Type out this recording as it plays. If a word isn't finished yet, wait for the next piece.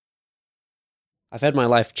I've had my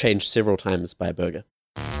life changed several times by a burger.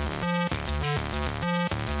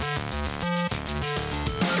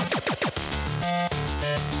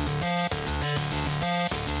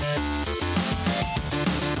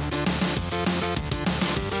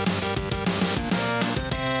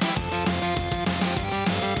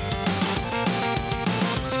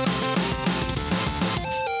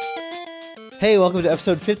 Hey, welcome to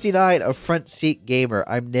episode 59 of Front Seat Gamer.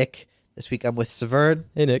 I'm Nick. This week I'm with Severn.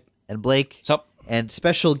 Hey, Nick. And Blake. Sup? And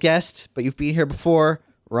special guest, but you've been here before,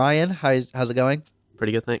 Ryan. How's it going?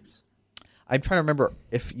 Pretty good, thanks. I'm trying to remember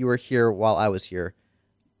if you were here while I was here.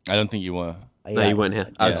 I don't think you were. No, you weren't here.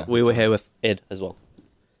 We were here with Ed as well.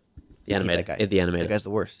 The animator. That guy. Ed the animator. That guy's the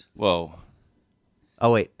worst. Whoa.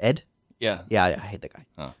 Oh, wait. Ed? Yeah. Yeah, I hate that guy.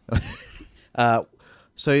 Oh.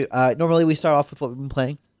 So normally we start off with what we've been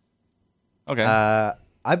playing. Okay.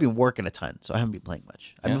 I've been working a ton, so I haven't been playing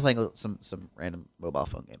much. I've been Yeah. playing some random mobile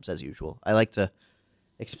phone games, as usual. I like to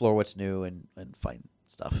explore what's new and find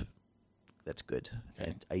stuff that's good.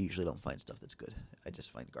 Okay. And I usually don't find stuff that's good. I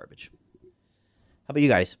just find garbage. How about you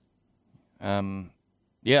guys?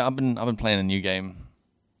 Yeah, I've been playing a new game.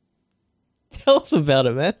 Tell us about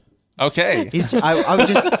it, man. Okay. I would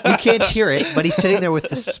just you can't hear it, but he's sitting there with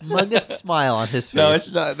the smuggest smile on his face. No,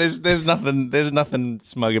 it's not. There's nothing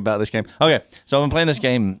smug about this game. Okay, so I've been playing this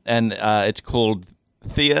game, and it's called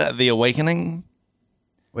Thea: The Awakening.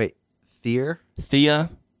 Wait, Thea? Thea,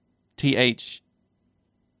 Thea.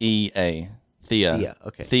 Thea. Thea,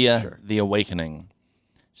 okay, Thea: sure. The Awakening.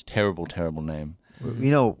 It's a terrible, terrible name.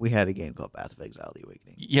 You know, we had a game called Path of Exile: The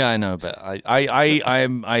Awakening. Yeah, I know, but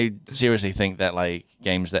I seriously think that like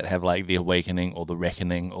games that have like the Awakening or the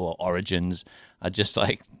Reckoning or Origins are just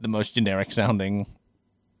like the most generic sounding.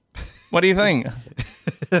 What do you think?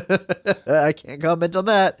 I can't comment on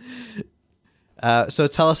that. So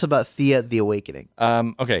tell us about Thea: The Awakening.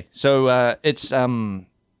 Okay, so it's okay.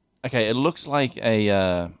 It looks like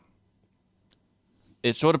a.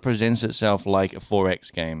 It sort of presents itself like a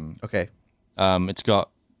 4X game. Okay. It's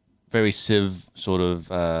got very Civ sort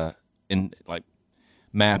of in like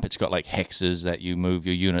map. It's got like hexes that you move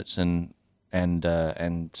your units and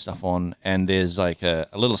stuff on, and there's like a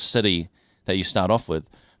little city that you start off with,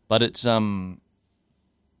 but it's kind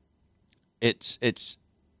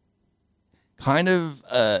of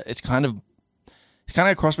a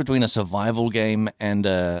cross between a survival game and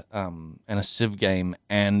a Civ game,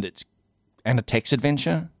 and a text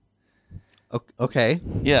adventure. Okay.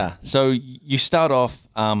 Yeah. So you start off.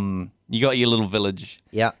 You got your little village.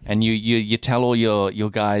 Yeah. And you tell all your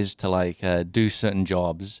guys to like do certain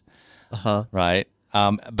jobs. Right.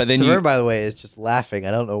 But then Severn, by the way, is just laughing.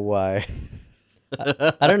 I don't know why.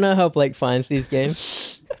 I don't know how Blake finds these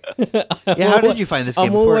games. Yeah. How did you find this game?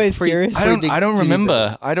 I'm always curious. I don't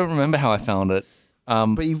remember. I don't remember how I found it.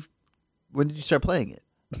 But when did you start playing it?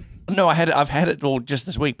 No, I've had it all just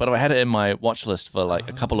this week, but I had it in my watch list for like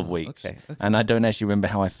a couple of weeks. Okay. And I don't actually remember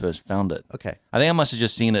how I first found it. Okay. I think I must have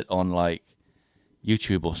just seen it on like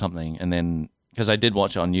YouTube or something, and then because I did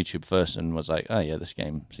watch it on YouTube first and was like, oh yeah, this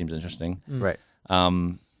game seems interesting. Right.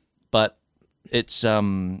 But it's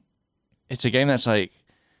a game that's like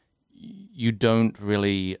you don't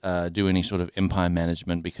really do any sort of empire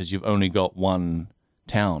management because you've only got one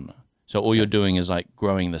town, so all you're doing is like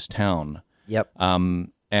growing this town. Yep.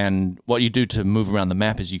 And what you do to move around the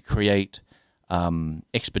map is you create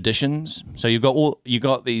expeditions. So you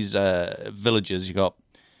got these villages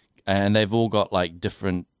and they've all got like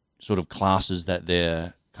different sort of classes that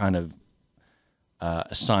they're kind of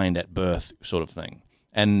assigned at birth, sort of thing.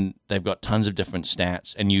 And they've got tons of different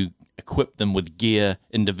stats, and you equip them with gear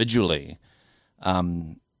individually.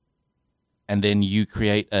 And then you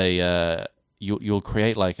create you'll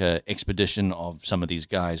create like a expedition of some of these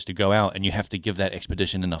guys to go out, and you have to give that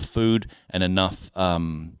expedition enough food and enough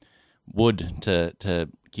wood to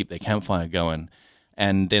keep their campfire going,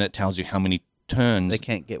 and then it tells you how many turns They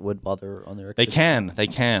can't get wood while they're on their they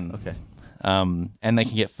expedition? can. Okay. And they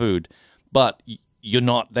can get food, but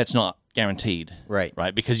that's not guaranteed,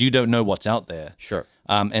 Right. Because you don't know what's out there. Sure.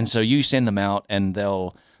 And so you send them out, and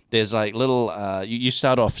there's like little, you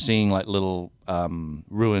start off seeing like little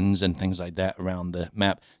ruins and things like that around the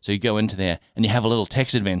map. So you go into there and you have a little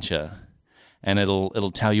text adventure, and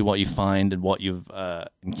it'll tell you what you find and what you've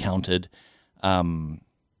encountered, and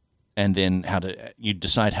then you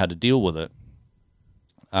decide how to deal with it.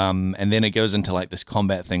 And then it goes into like this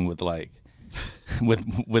combat thing with like,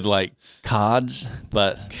 with like cards,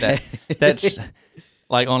 but that's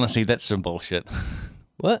like honestly that's some bullshit.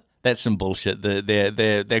 What? That's some bullshit.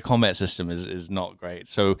 Their combat system is not great.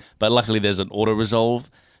 So, but luckily there's an auto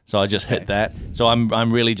resolve, So I just hit that. So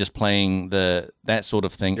I'm really just playing that sort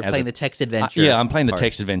of thing. You're playing the text adventure. Yeah, I'm playing the part.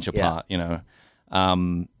 text adventure part. You know,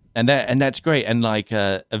 and that's great. And like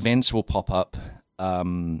events will pop up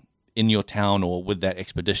in your town or with that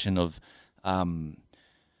expedition of.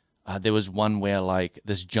 There was one where like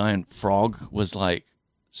this giant frog was like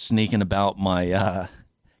sneaking about my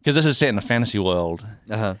because this is set in a fantasy world.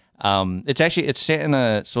 It's set in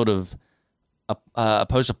a sort of a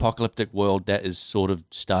post-apocalyptic world that is sort of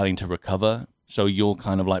starting to recover. So you're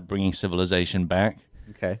kind of like bringing civilization back.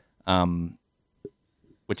 Okay.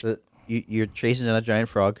 Which So you're chasing down a giant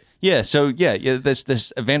frog. yeah. So yeah.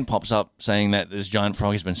 This event pops up saying that this giant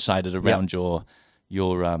frog has been sighted around your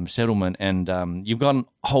settlement, and you've got a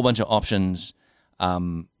whole bunch of options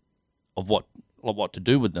of what to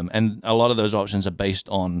do with them, and a lot of those options are based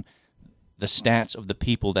on the stats of the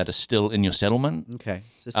people that are still in your settlement. Okay.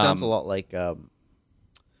 So it sounds a lot like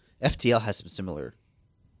FTL has some similar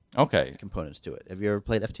Okay, components to it. Have you ever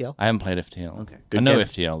played FTL? I haven't played FTL. Okay. I know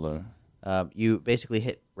FTL though. You basically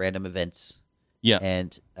hit random events. Yeah.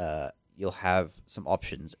 And you'll have some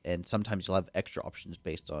options, and sometimes you'll have extra options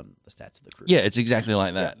based on the stats of the crew. Yeah, it's exactly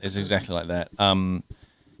like that. It's exactly like that. Like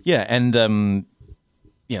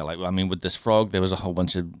I mean, with this frog, there was a whole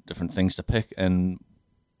bunch of different things to pick, and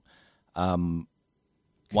Could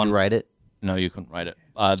you write it? No, you couldn't write it.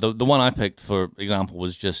 The one I picked, for example,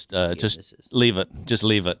 was just leave it. Just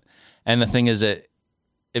leave it. And the thing is that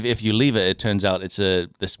if you leave it, it turns out it's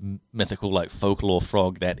this mythical like folklore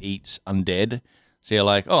frog that eats undead. So you're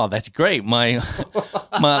like, oh, that's great. My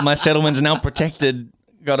my settlement's now protected.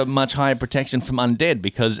 Got a much higher protection from undead,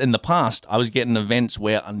 because in the past I was getting events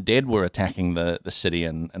where undead were attacking the city,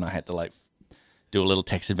 and I had to like do a little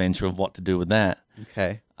text adventure of what to do with that.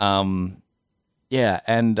 Okay. Yeah,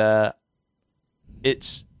 and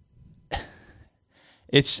it's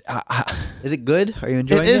Is it good? Are you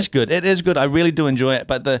enjoying it? It is good. It is good. I really do enjoy it.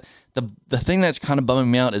 But the thing that's kind of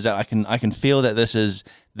bumming me out is that I can feel that this is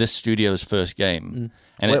this studio's first game.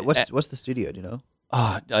 And what's the studio? Do you know?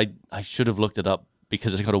 I should have looked it up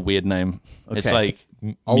because it's got a weird name. Okay. It's like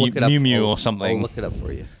Mew Mew or something. I'll look it up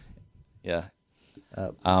for you. Yeah.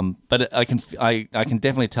 But I can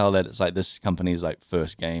definitely tell that it's like this company's like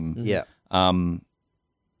first game. Yeah.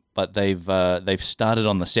 But they've started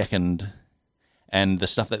on the second, and the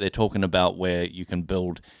stuff that they're talking about where you can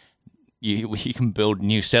build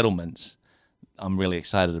new settlements, I'm really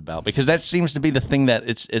excited about, because that seems to be the thing that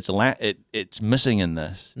it's missing in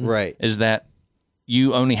this. Right. Is that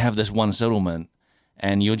you only have this one settlement,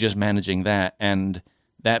 and you're just managing that, and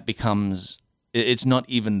that becomes. It's not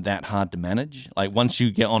even that hard to manage. Like once you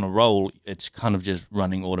get on a roll, it's kind of just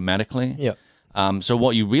running automatically. Yeah. So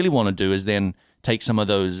what you really want to do is then take some of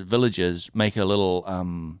those villages, make a little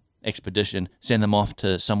expedition, send them off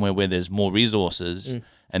to somewhere where there's more resources,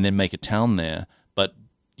 and then make a town there. But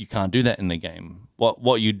you can't do that in the game.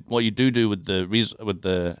 What you do with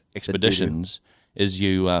the expeditions is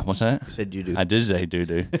you what's that? You said you do. I did say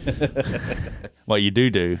do. What you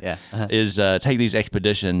do Yeah. is take these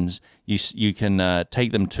expeditions. You can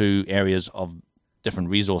take them to areas of different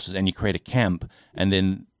resources, and you create a camp. And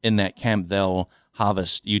then in that camp, they'll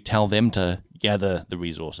harvest. You tell them to gather the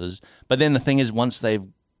resources. But then the thing is, once they've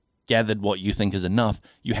gathered what you think is enough,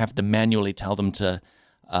 you have to manually tell them to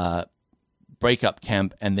break up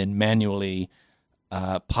camp and then manually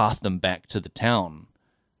path them back to the town.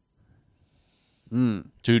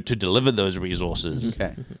 To deliver those resources.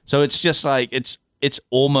 Okay. So it's just like it's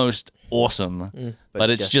almost awesome, but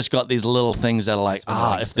it's just got these little things that are like,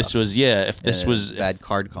 if this was bad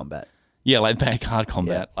card combat. Yeah, like bad card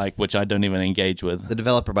combat, like which I don't even engage with. The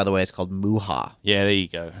developer, by the way, is called Muha. Yeah, there you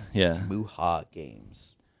go. Yeah. Muha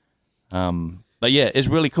Games. But yeah, it's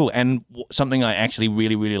really cool. And something I actually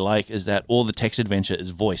really, really like is that all the text adventure is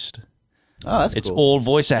voiced. Oh, that's It's cool. all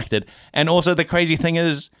voice acted. And also the crazy thing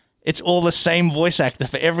is, it's all the same voice actor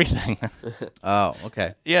for everything. Oh,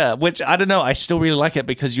 okay. Yeah, which I don't know. I still really like it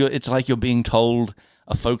because it's like you're being told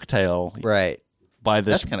a folktale Right. by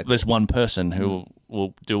this That's kinda this one person who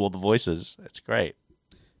will do all the voices. It's great.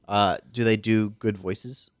 Do they do good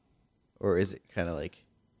voices? Or is it kind of like...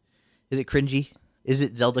 Is it cringy? Is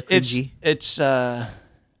it Zelda cringy? It's I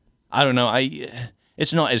don't know.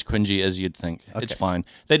 It's not as cringy as you'd think. It's Okay. fine.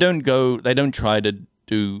 They don't try to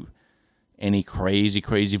do any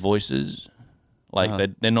crazy voices.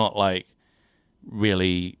 Like they're not like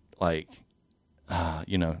really like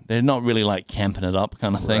they're not really like camping it up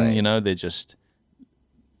kind of thing. Right. You know, they're just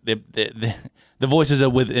the voices are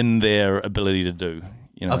within their ability to do.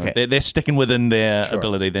 You know, Okay. they're sticking within their Sure.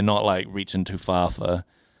 ability. They're not like reaching too far for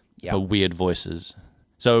weird voices.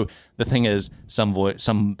 So the thing is,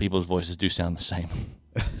 some people's voices do sound the same.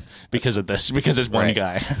 because of this, because it's one Right.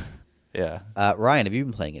 guy. Yeah. Ryan, have you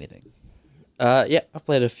been playing anything? Yeah, I've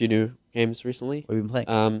played a few new games recently. What have you been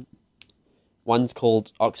playing? One's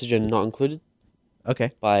called Oxygen Not Included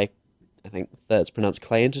Okay. by, I think that it's pronounced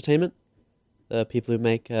Clay Entertainment. The people who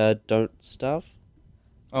make Don't Starve.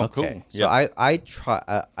 Oh, Okay. cool. So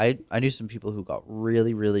I knew some people who got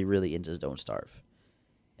really, really, really into Don't Starve,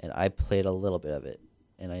 and I played a little bit of it,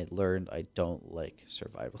 and I learned I don't like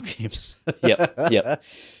survival games. Yep.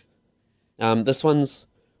 This one's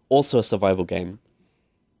also a survival game,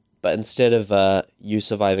 but instead of you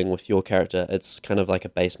surviving with your character, it's kind of like a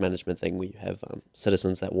base management thing where you have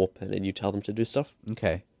citizens that warp in and you tell them to do stuff.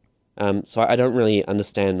 Okay. So I don't really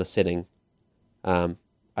understand the setting.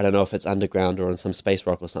 I don't know if it's underground or in some space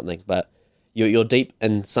rock or something, but you're deep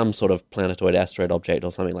in some sort of planetoid asteroid object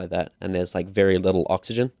or something like that, and there's like very little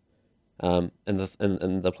oxygen in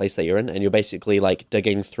the place that you're in, and you're basically like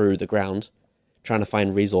digging through the ground, trying to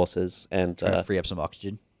find resources and Trying to free up some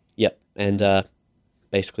oxygen. yep, and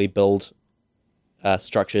basically build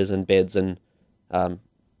structures and beds and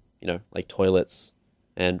like toilets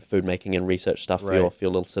and food making and research stuff for Right. your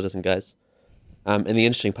little citizen guys. And the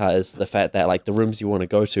interesting part is the fact that like the rooms you want to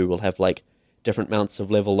go to will have like different amounts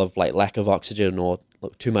of level of like lack of oxygen or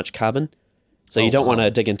too much carbon. So you don't want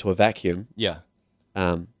to dig into a vacuum. Yeah.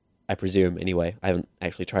 I presume anyway. I haven't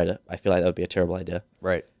actually tried it. I feel like that would be a terrible idea.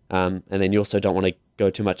 Right. And then you also don't want to go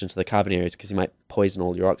too much into the carbon areas because you might poison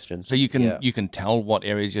all your oxygen. So you can Yeah. you can tell what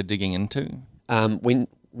areas you're digging into.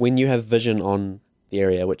 When you have vision on the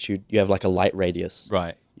area, which you have like a light radius,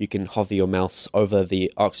 Right. you can hover your mouse over the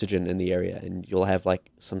oxygen in the area, and you'll have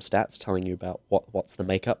like some stats telling you about what's the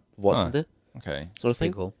makeup of what's Huh. in there, Okay. sort of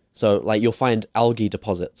Pretty thing. cool. So like you'll find algae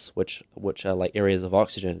deposits, which are like areas of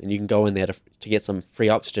oxygen, and you can go in there to get some free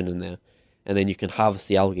oxygen in there, and then you can harvest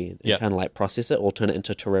the algae and Yeah. kind of like process it or turn it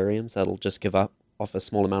into terrariums that'll just give up off a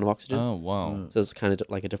small amount of oxygen. Oh wow. So it's kind of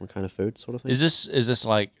like a different kind of food sort of thing. Is this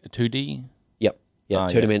like 2D? Yep. Yeah. Oh, yeah.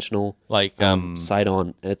 Two-dimensional. Like Side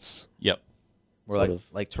on. It's Yep. More sort like of.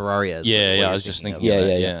 like Terraria. is Yeah, what yeah, you're I was just of. thinking-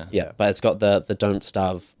 Yeah, Yeah. yeah. But it's got the Don't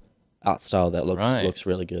Starve art style that Right. looks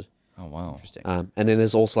really good. Oh wow. Interesting. And then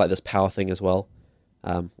there's also like this power thing as well,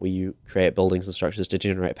 where you create buildings and structures to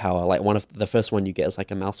generate power. Like one of the first one you get is like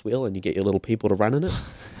a mouse wheel, and you get your little people to run in it,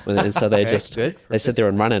 and so they Okay, just good, they sit there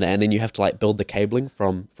and run in it, and then you have to like build the cabling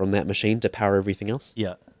from that machine to power everything else,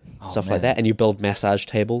 Yeah. Oh, stuff man. like that. And you build massage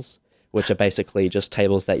tables, which are basically just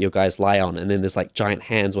tables that your guys lie on, and then there's like giant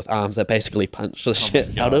hands with arms that basically punch the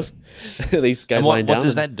shit out of these guys And lying what down.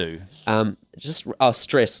 does that do? Just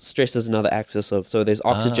stress. Stress is another axis of, so there's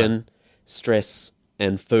oxygen, stress,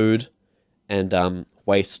 and food, and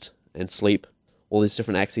waste and sleep. All these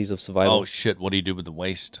different axes of survival. Oh shit! What do you do with the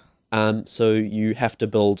waste? So you have to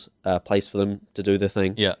build a place for them to do their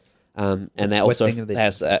thing. Yeah. And that What also thing do they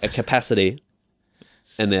has a capacity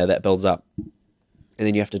in there that builds up, and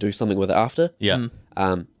then you have to do something with it after. Yeah.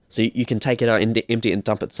 So you can take it out, empty it, and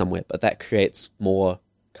dump it somewhere, but that creates more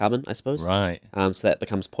carbon, I suppose. Right. So that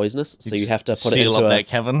becomes poisonous. So you just have to put it seal into up that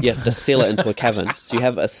cavern? You have to seal it into a cavern. So you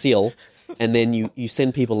have a seal, and then you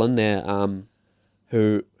send people in there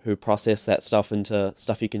who process that stuff into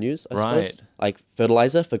stuff you can use, I suppose. Right. Like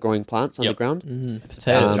fertilizer for growing plants underground. It's a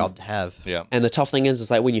Potatoes. job to have. Yeah. And the tough thing is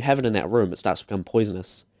like when you have it in that room, it starts to become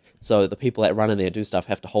poisonous. So the people that run in there and do stuff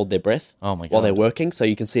have to hold their breath Oh my while they're God. working. So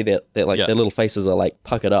you can see their Yeah. little faces are like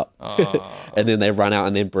puckered up, and then they run out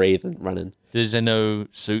and then breathe and run in. Is there no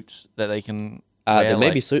suits that they can? There wear, may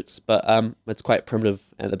like- be suits, but it's quite primitive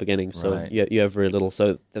at the beginning. So Right. you have very little.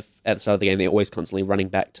 So at the start of the game, they're always constantly running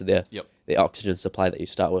back to their Yep. oxygen supply that you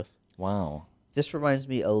start with. Wow. This reminds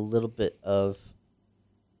me a little bit of,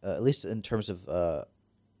 at least in terms of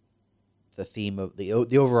the theme of the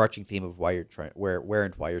overarching theme of why you're trying, where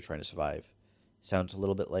and why you're trying to survive. Sounds a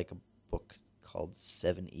little bit like a book called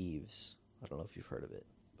Seven Eves. I don't know if you've heard of it,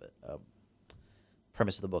 but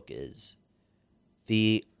premise of the book is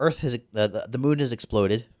the Earth has the moon has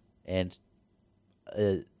exploded, and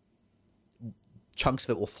chunks of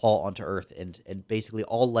it will fall onto Earth, and basically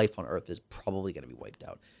all life on Earth is probably going to be wiped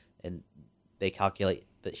out. And they calculate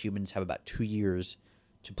that humans have about 2 years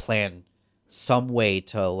to plan some way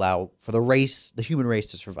to allow for the human race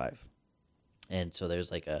to survive. And so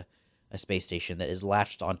there's like a space station that is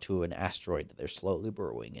latched onto an asteroid that they're slowly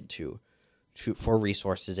burrowing into for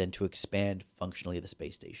resources and to expand functionally the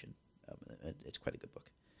space station. It's quite a good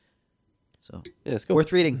book. So Yeah, it's cool.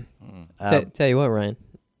 worth reading. Tell you what, Ryan,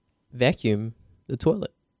 vacuum the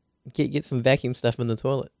toilet. Get some vacuum stuff in the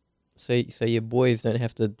toilet, so your boys don't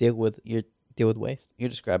have to deal with waste. You're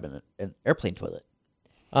describing an airplane toilet.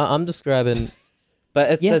 I'm describing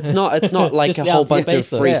But Yeah. it's not like Just a the whole empty bunch of space,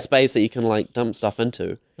 though. free Yeah. space that you can like dump stuff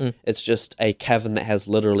into. Mm. It's just a cavern that has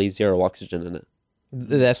literally zero oxygen in it.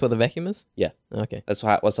 That's what the vacuum is? Yeah. Okay. That's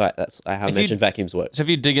how I If imagine you- vacuums work. So if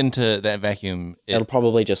you dig into that vacuum, It'll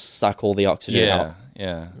probably just suck all the oxygen out.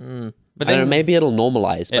 yeah. Mm. But I don't know, then maybe it'll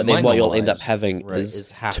normalize, It but then might what you'll end up normalize. having Right, is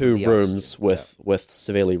is half of two the rooms oxygen, with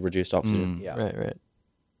severely reduced oxygen. Mm. Yeah, Right.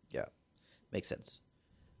 makes sense.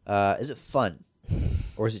 Is it fun,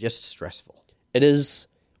 or is it just stressful? It is.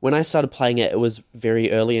 When I started playing it, it was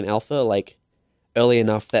very early in alpha, like early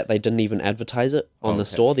enough that they didn't even advertise it on the Okay.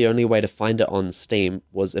 store. The only way to find it on Steam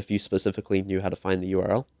was if you specifically knew how to find the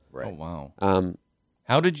URL. Right. Oh wow. Um,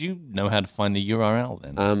 How did you know how to find the URL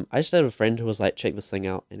then? I just had a friend who was like, "Check this thing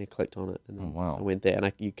out," and he clicked on it, and then Oh, wow. I went there,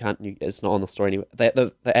 and it's not on the store anyway. They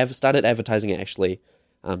started advertising it actually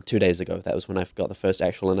 2 days ago. That was when I got the first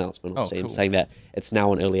actual announcement on Oh, Steam cool. saying that it's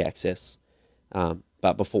now in early access.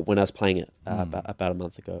 But before, when I was playing it Hmm. about a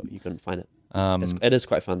month ago, you couldn't find it. Um, It is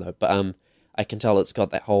quite fun though. But I can tell it's got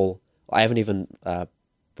that whole. I haven't even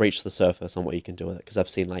breached the surface on what you can do with it because I've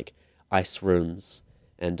seen like ice rooms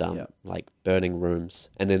and Yeah. like burning rooms,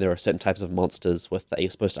 and then there are certain types of monsters that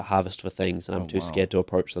you're supposed to harvest for things, and I'm Oh, too wow. scared to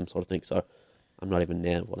approach them, sort of thing. So I'm not even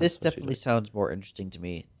near what This I'm supposed to be definitely sounds more interesting to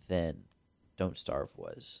me than Don't Starve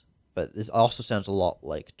was, but this also sounds a lot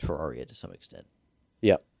like Terraria to some extent.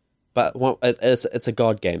 doing. Yeah, but it's a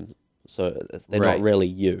god game, so they're Right. not really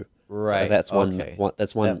you. Right. That's one. Okay.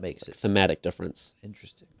 That's one That makes it thematic difference.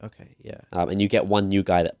 interesting. Okay. Yeah. And you get one new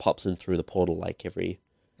guy that pops in through the portal like every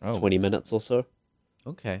oh. 20 minutes or so.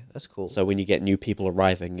 Okay. That's cool. So when you get new people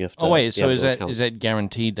arriving, you have to. Oh wait, be so able is to that account. is that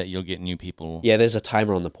guaranteed that you'll get new people? Yeah, there's a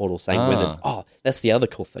timer on the portal saying when. Ah. Oh, that's the other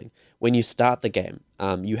cool thing. When you start the game,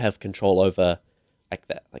 you have control over like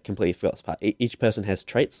that. I completely forgot this part. Each person has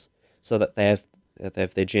traits, so that they have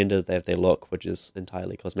their gender, they have their look, which is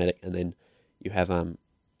entirely cosmetic, and then you have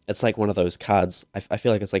It's like one of those cards. I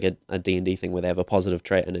feel like it's like a D&D thing where they have a positive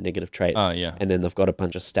trait and a negative trait, Oh yeah. and then they've got a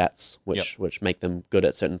bunch of stats which make them good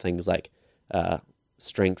at certain things like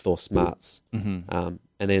strength or smarts. Mm-hmm.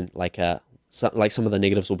 And then like some of the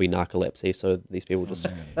negatives will be narcolepsy, so these people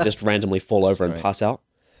just randomly fall over and right. pass out.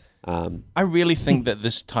 I really think that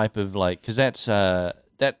this type of like, because that's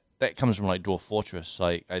that comes from like Dwarf Fortress.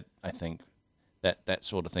 Like I think that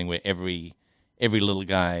sort of thing where every little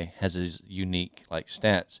guy has his unique like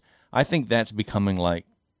stats. I think that's becoming like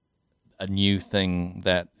a new thing,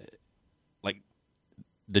 that like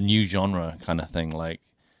the new genre kind of thing. Like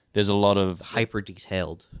there's a lot of Hyper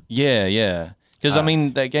detailed. yeah. Because I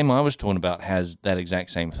mean, that game I was talking about has that exact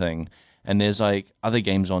same thing, and there's like other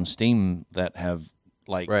games on Steam that have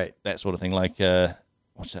like Right. that sort of thing. Like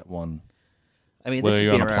what's that one? I mean, Where this has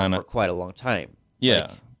you're been on a around planet. for quite a long time. Yeah,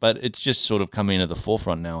 Like, but it's just sort of coming to the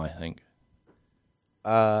forefront now, I think.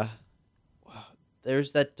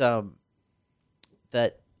 There's that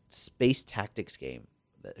that space tactics game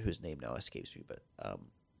whose name now escapes me, but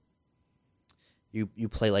you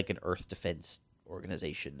play like an Earth defense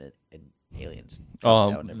organization and aliens.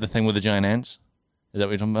 come down Oh, and the everything. thing with the giant ants? Is that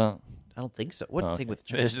what you're talking about? I don't think so. What Oh, thing okay.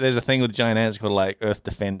 with There's a thing with giant ants called like Earth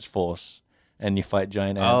Defense Force, and you fight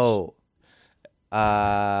giant ants. Oh,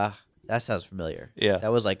 that sounds familiar. Yeah.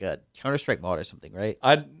 That was like a Counter-Strike mod or something, right?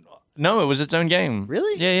 No, it was its own game.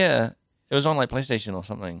 Really? Yeah. It was on like PlayStation or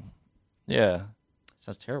something. Yeah.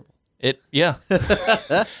 Sounds terrible. Yeah,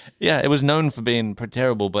 it was known for being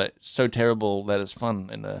terrible, but so terrible that it's fun.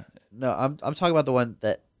 And No, I'm talking about the one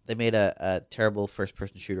that they made a terrible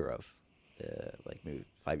first-person shooter of, like maybe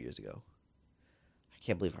 5 years ago. I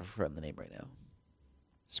can't believe I've forgotten the name right now.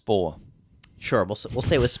 Spore. Sure, we'll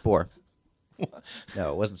say it was Spore.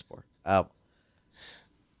 No, it wasn't Spore. Well,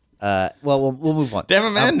 we'll move on. Damn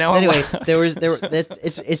it, man! Now I'm- anyway,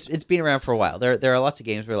 it's been around for a while. There are lots of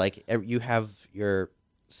games where like you have your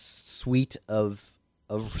suite of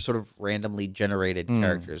sort of randomly generated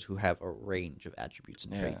characters who have a range of attributes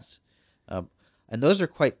and Yeah. traits, and those are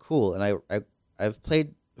quite cool. And I've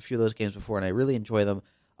played a few of those games before, and I really enjoy them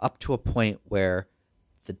up to a point where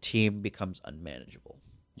the team becomes unmanageable.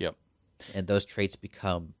 Yep. And those traits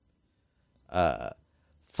become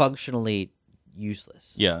functionally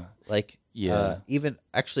useless. Yeah. Like Yeah. even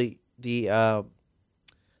actually the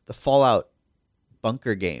Fallout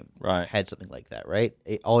bunker game Right. had something like that, right?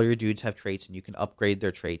 All your dudes have traits, and you can upgrade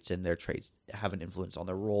their traits, and their traits have an influence on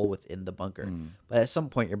their role within the bunker. Hmm. But at some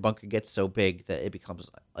point, your bunker gets so big that it becomes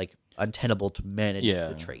like untenable to manage Yeah.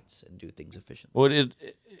 the traits and do things efficiently. Well,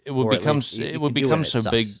 it would Or at become least you it would can do it become and it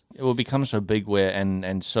so big. sucks. It will become so big where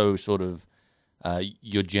and so sort of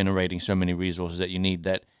you're generating so many resources that you need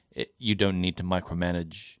that you don't need to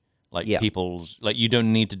micromanage like Yeah. people's, like you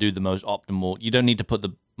don't need to do the most optimal. You don't need to put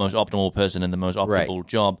the most optimal person in the most Right. optimal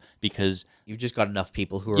job because You've just got enough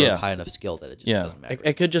people who are Yeah. of high enough skill that it just Yeah. doesn't matter.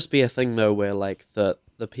 It could just be a thing though, where like the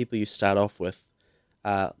people you start off with,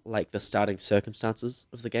 like the starting circumstances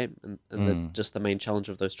of the game, and just the main challenge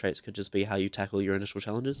of those traits could just be how you tackle your initial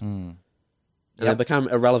challenges, and they Yep. become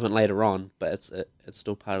irrelevant later on, but it's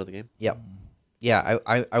still part of the game. Yep. Yeah,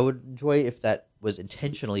 I would enjoy if that was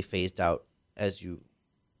intentionally phased out as you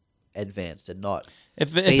advanced and not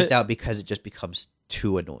phased out because it just becomes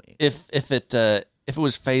too annoying. if it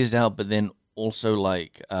was phased out, but then also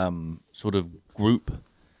like sort of group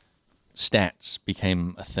stats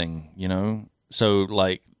became a thing, you know. So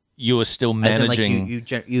like you were still As in, managing.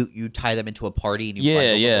 like you tie them into a party and you Yeah, bundle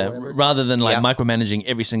them or yeah. whatever. Rather than like Yeah. micromanaging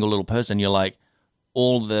every single little person, you're like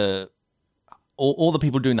all the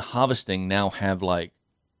people doing the harvesting now have like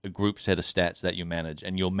a group set of stats that you manage,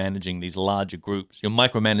 and you're managing these larger groups. You're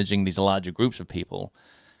micromanaging these larger groups of people.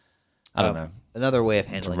 I don't know. Another way of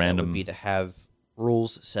handling that random- would be to have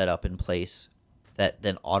rules set up in place that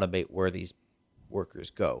then automate where these workers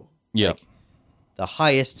go. Yeah. Like, the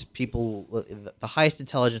highest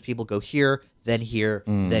intelligence people go here, then here,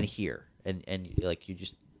 then here, and like you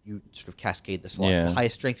sort of cascade this along. Yeah. The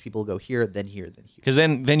highest strength people go here, then here, then here. Because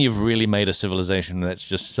then you've really made a civilization that's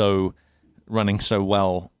just so running so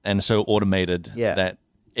well and so automated Yeah. that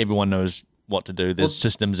everyone knows what to do. There's Well,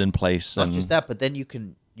 systems in place. Not and just that, but then you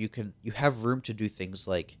have room to do things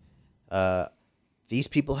like these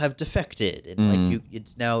people have defected, and like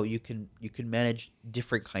you can manage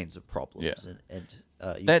different kinds of problems, Yeah. and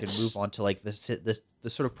you That's- can move on to like the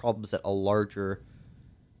sort of problems that a larger,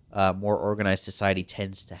 more organized society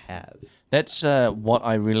tends to have. That's what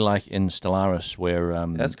I really like in Stellaris, where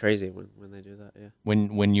That's crazy when they do that. Yeah.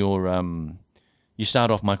 when you're you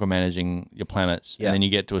start off micromanaging your planets, Yeah. and then you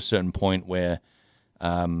get to a certain point where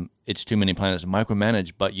it's too many planets to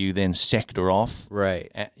micromanage, but you then sector off.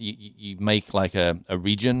 Right. You make like a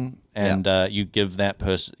region, and you give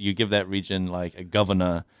that region like a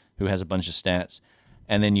governor who has a bunch of stats,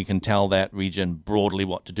 and then you can tell that region broadly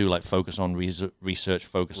what to do, like focus on research,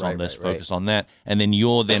 focus on Right, this, right, right. focus on that, and then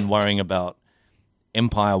you're then worrying about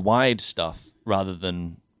empire-wide stuff rather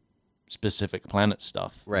than specific planet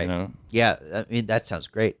stuff. Right. You know? Yeah. I mean, that sounds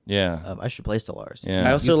great. Yeah. I should play Stellaris. Yeah.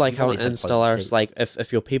 I also You've like how really had in fun Stellaris, with like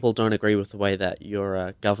if your people don't agree with the way that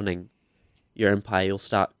you're governing your empire, they'll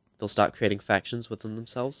start creating factions within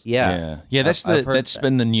themselves. Yeah. Yeah. That's I've heard that's that.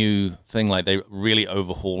 been the new thing. Like they really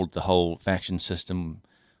overhauled the whole faction system,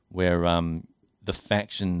 where the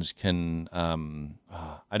factions can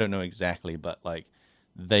I don't know exactly, but like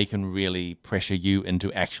they can really pressure you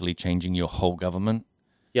into actually changing your whole government.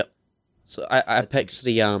 Yep. So I picked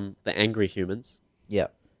the angry humans Yeah.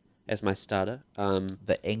 as my starter.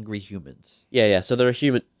 The angry humans. Yeah. So there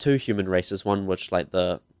are two human races. One which like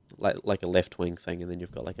a left wing thing, and then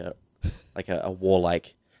you've got like a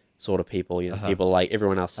warlike sort of people. You know, people like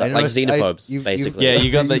everyone else, like noticed- xenophobes, you've- basically. Yeah,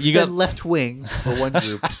 you got the- you you said got- left wing for one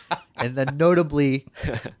group, and then notably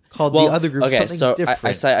called Well, the other group okay, something so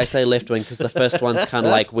different. I say left wing because the first one's kind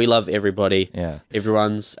of like we love everybody. Yeah.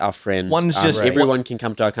 Everyone's our friend. One's just- everyone can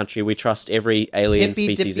come to our country. We trust every alien Hippy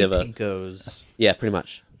species dippy ever. pinkos. Yeah, pretty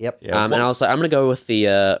much. Yep. Yeah. And I was like, I'm gonna go with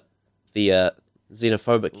the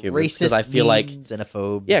xenophobic humans Racist, because I feel like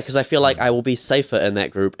xenophobes. because I feel like I will be safer in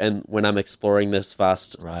that group, and when I'm exploring this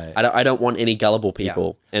vast, Right. I don't want any gullible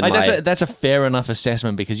people. In Like my, that's a fair enough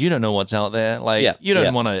assessment because you don't know what's out there. Like Yeah, you don't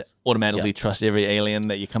yeah. want to automatically trust every alien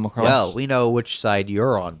that you come across. Well, we know which side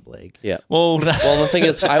you're on, Blake. yeah. well, Well, the thing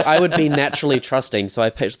is, I would be naturally trusting, so I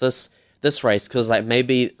picked this race because like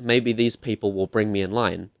maybe these people will bring me in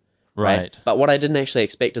line, right. But what I didn't actually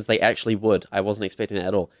expect is they actually would. I wasn't expecting that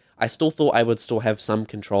at all. I still thought I would still have some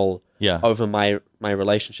control Yeah. over my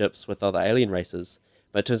relationships with other alien races,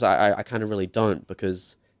 but it turns out I kind of really don't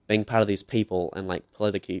because being part of these people and like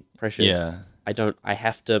politically pressured, Yeah. I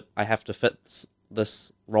have to fit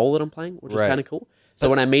this role that I'm playing, which is Right. kind of cool. So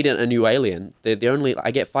when I meet a new alien,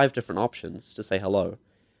 I get 5 different options to say hello,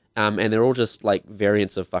 and they're all just like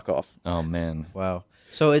variants of fuck off. Oh man. Wow.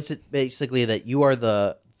 So it's basically that you are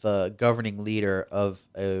the governing leader of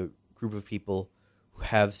a group of people who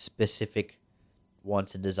have specific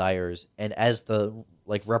wants and desires, and as the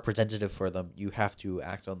like representative for them, you have to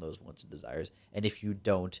act on those wants and desires. And if you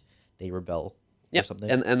don't, they rebel or Yeah, something.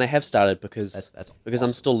 and they have started because That's because I'm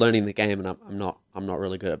awesome. still learning the game, and I'm not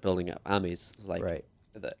really good at building up armies. Like Right.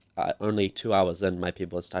 only 2 hours in, my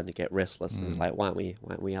people are starting to get restless and like, why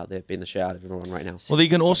aren't we out there beating the shit out of everyone right now? Well, it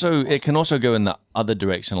can also go in the other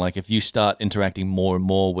direction. Like if you start interacting more and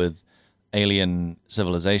more with alien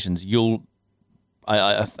civilizations,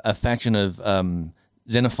 a faction of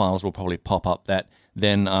xenophiles will probably pop up that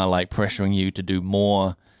then are like pressuring you to do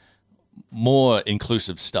more more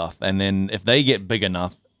inclusive stuff, and then if they get big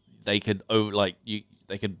enough, they could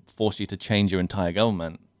they could force you to change your entire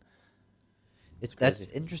government. That's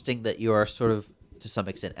interesting that you are sort of, to some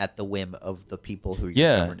extent, at the whim of the people who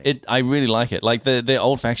you're governing. I really like it. Like the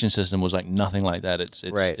old faction system was like nothing like that. It's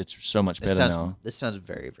Right. It's so much better now. This sounds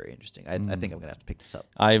very, very interesting. I think I'm gonna have to pick this up.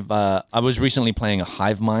 I was recently playing a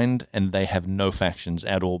hive mind, and they have no factions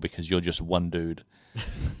at all because you're just one dude.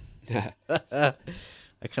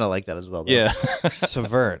 I kind of like that as well, though. Yeah. So,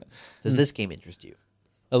 Vern, does this game interest you?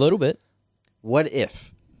 A little bit. What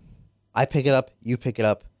if I pick it up, you pick it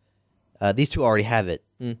up, these two already have it,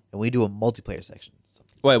 and we do a multiplayer section?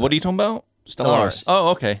 Wait, what are you talking about? Stellaris. Oh,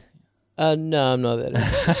 okay. No, I'm not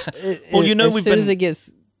that. Well, you know, as we've soon been- as it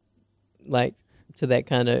gets like to that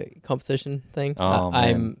kind of competition thing, Oh,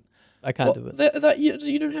 man. I can't do it. That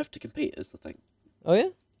you don't have to compete is the thing. Oh yeah.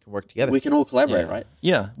 Can work together. We can all collaborate, Yeah. right?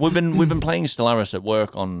 Yeah, we've been playing Stellaris at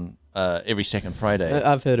work on every second Friday.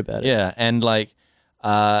 I've heard about it. Yeah, and like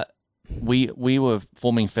we were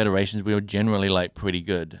forming federations. We were generally like pretty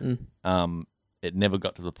good. It never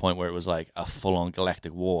got to the point where it was like a full-on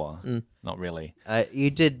galactic war. Not really. You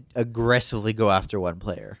did aggressively go after one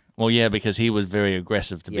player. Well, yeah, because he was very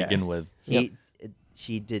aggressive to Yeah. begin with.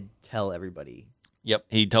 He did tell everybody. Yep,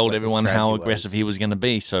 he told What the everyone how strategy aggressive was. he was going to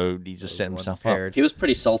be, so he just set Everyone himself paired. He was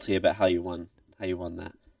pretty salty about how you won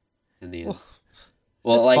that in the end. His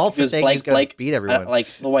fault for because saying he's gonna beat everyone. like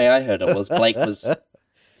the way I heard it was Blake was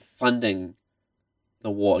funding the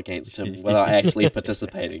war against him without actually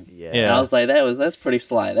participating. Yeah. And I was like, that's pretty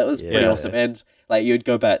sly. That was pretty Yeah. awesome. And like you'd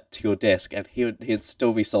go back to your desk and he'd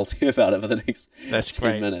still be salty about it for the next That's 10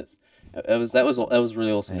 great. minutes. That was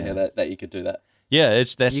really awesome to hear that you could do that. Yeah,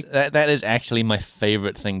 that is actually my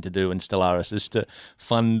favorite thing to do in Stellaris is to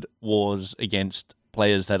fund wars against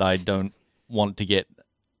players that I don't want to get.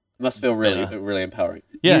 It must feel really empowering.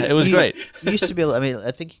 Yeah, it was great. You used to be able. I mean,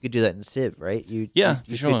 I think you could do that in Civ, right? You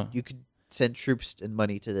sure. You could send troops and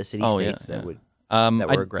money to the city Oh, yeah, states that yeah. would. That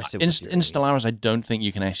were aggressive In, with your in Stellaris, I don't think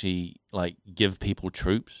you can actually like give people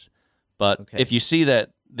troops, but Okay. if you see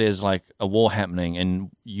that there's like a war happening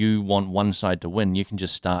and you want one side to win, you can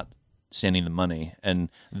just start sending the money, and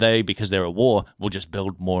they, because they're at war, will just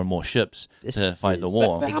build more and more ships This to fight the is-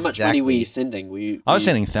 war. But how much money were you Exactly. sending? Were you? I was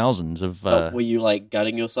sending thousands of. Were you like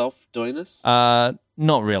gutting yourself doing this?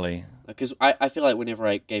 Not really. Because I feel like whenever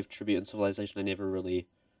I gave tribute in Civilization, I never really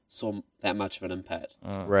saw that much of an impact.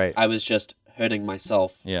 Right. I was just hurting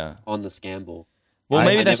myself Yeah. on this gamble. Well,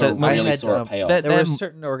 maybe I that's never a, maybe really had, saw it pay off. that- There were that-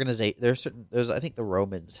 certain organization. There's I think the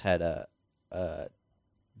Romans had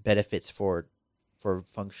benefits for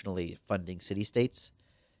functionally funding city states,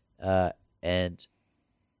 and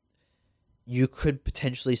you could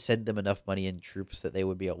potentially send them enough money and troops that they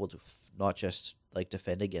would be able to not just like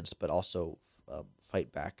defend against, but also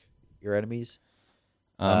fight back your enemies.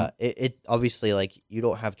 It obviously, like, you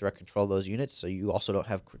don't have direct control of those units, so you also don't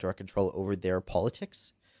have direct control over their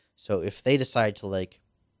politics. So if they decide to like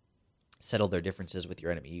settle their differences with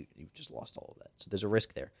your enemy, you've just lost all of that. So there's a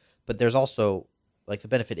risk there. But there's also, like, the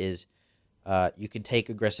benefit is you can take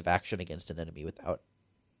aggressive action against an enemy without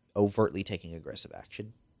overtly taking aggressive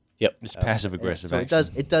action. Yep. it's passive aggressive. So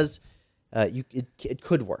action. it does. It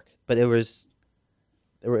could work, but it was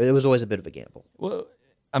always a bit of a gamble. Well,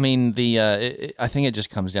 I mean, I think it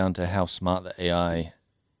just comes down to how smart the AI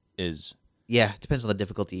is. Yeah, it depends on the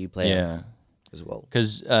difficulty you play on Yeah. as well.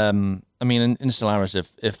 Because, I mean, in Stellaris,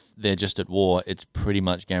 if they're just at war, it's pretty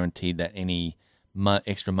much guaranteed that any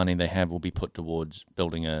extra money they have will be put towards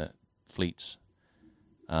building fleets.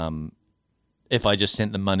 If I just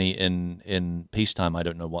sent the money in peacetime, I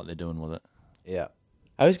don't know what they're doing with it. Yeah.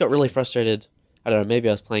 I always got really frustrated. I don't know, maybe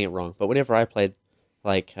I was playing it wrong, but whenever I played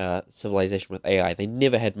like Civilization with AI, they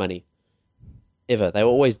never had money. Ever. They were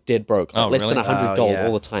always dead broke. Like Oh, less really? than 100 Oh, gold yeah.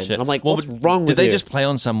 all the time. Shit. And I'm like, Well, what's but wrong with Did they you? just play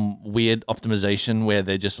on some weird optimization where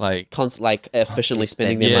they're just like, Like efficiently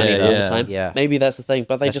spending their Yeah, money all yeah. the time. Yeah. Maybe that's the thing.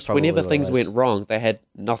 But they That's just, probably whenever what it things was. went wrong, they had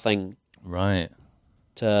nothing right?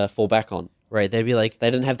 to fall back on. Right. They'd be like, They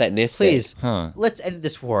didn't have that nest please, Huh? let's end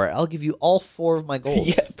this war. I'll give you all 4 of my gold.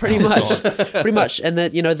 egg. Yeah, pretty much. Pretty much. And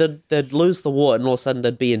that, they'd lose the war and all of a sudden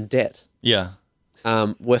they'd be in debt. Yeah.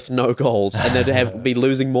 With no gold, and they'd be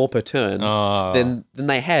losing more per turn Oh. than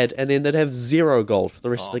they had, and then they'd have 0 gold for the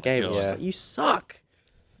rest of the game. God. It's just like, you suck.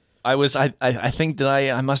 I think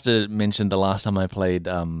I must have mentioned the last time I played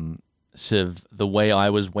Civ, the way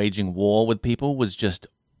I was waging war with people was just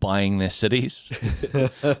buying their cities.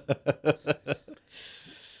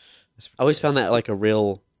 I always found that like a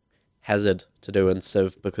real hazard to do in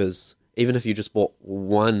Civ because even if you just bought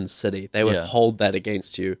one city, they would Yeah. hold that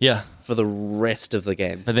against you Yeah. for the rest of the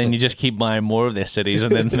game. But then you just keep buying more of their cities,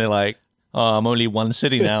 and then they're like, "Oh, I'm only one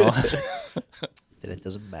city now." Then it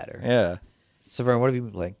doesn't matter. Yeah. So, Vern, what have you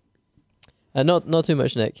been playing? Not too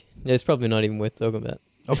much, Nick. Yeah, it's probably not even worth talking about.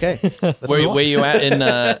 Okay. Let's Where move on. where you at in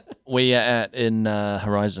where you at in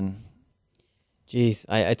Horizon? Jeez,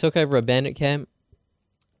 I took over a bandit camp.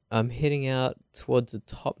 I'm heading out towards the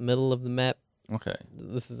top middle of the map. Okay.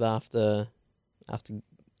 This is after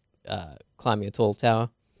climbing a tall tower.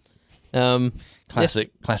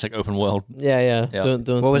 Classic open world. Yeah. Yeah.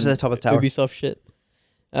 Doing What was some at the top of the tower? Ubisoft shit.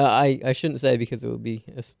 I shouldn't say because it would be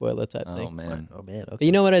a spoiler type Oh thing. man. Oh man. Okay. But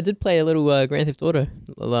you know what? I did play a little Grand Theft Auto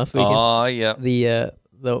last weekend. Oh yeah.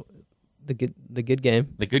 The good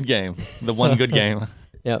game. The good game. The one good game.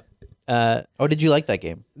 Yep. Oh, did you like that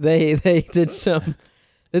game? They did some.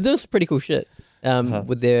 They're doing some pretty cool shit. Uh-huh.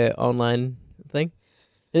 With their online thing.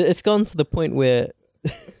 It's gone to the point where.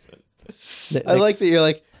 I like that you're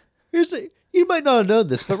like, you might not have known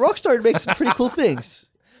this, but Rockstar makes some pretty cool things.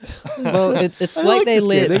 Well, it's I like they this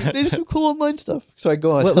game. let. They do some cool online stuff. Sorry,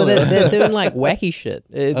 go on. Well, they're doing like wacky shit.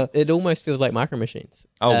 It almost feels like Micro Machines.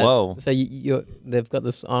 Oh, whoa. So they've got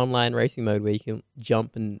this online racing mode where you can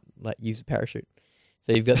jump and like use a parachute.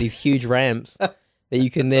 So you've got these huge ramps that you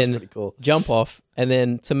can That's then pretty cool. jump off, and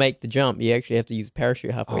then to make the jump, you actually have to use a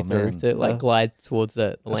parachute halfway Oh, through man. to like glide towards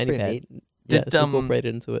the landing pretty pad. neat. Yeah, Did, it's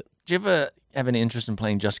incorporated into it. Do you ever have any interest in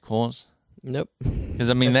playing Just Cause? Nope. Because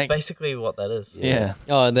I mean That's that. basically what that is. Yeah.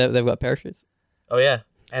 Oh, they've got parachutes. Oh yeah,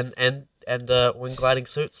 and wing gliding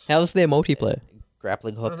suits, How's their multiplayer?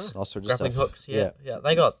 Grappling I don't hooks know. and all sorts grappling of stuff. hooks. Yeah.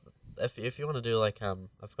 They got. If you want to do like I've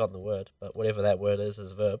forgotten the word, but whatever that word is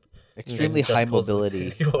a verb. Extremely And Just high Cause is mobility.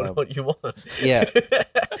 exactly what you want. Yeah.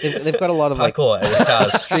 They've got a lot of like Parkour with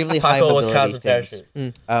cars. extremely high Parkour mobility with cars and things.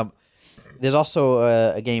 parachutes. There's also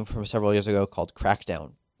a game from several years ago called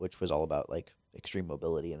Crackdown, which was all about like extreme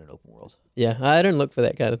mobility in an open world. Yeah, I don't look for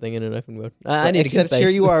that kind of thing in an open world. I need Except a good here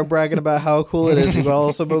base. you are bragging about how cool it is. You've got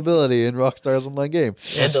also mobility in Rockstar's online game.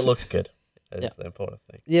 And it looks good. That's Yeah. the important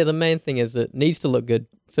thing. Yeah, the main thing is it needs to look good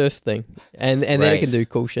first thing, and then it Right. can do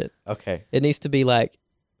cool shit. Okay. It needs to be like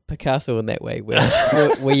Picasso in that way, where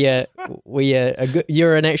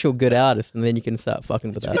you're an actual good artist, and then you can start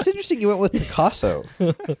fucking with It's art. interesting you went with Picasso.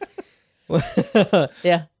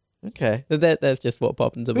 Yeah, Okay. that's just what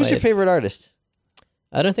popped into my Who's your head. favorite artist?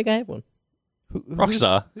 I don't think I have one.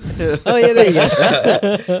 Rockstar. Oh yeah, there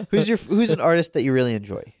you go. Who's an artist that you really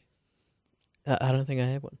enjoy? I don't think I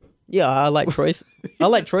have one. Yeah, I like Troy's. I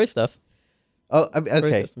like Troy stuff. Oh, Troy's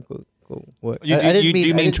okay. got some cool work. You, I didn't you, mean- do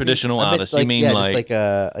you I mean didn't traditional I meant artists? You mean yeah, like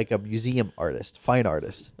just like a museum artist, fine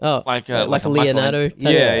artist. Oh, like like a Michael- Leonardo. type-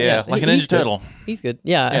 Yeah, like a he's Ninja good. Turtle. He's good.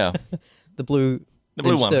 Yeah, Yeah, the blue the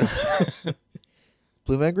blue Ninja one. Turtle.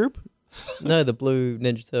 Blue Man Group. No, the blue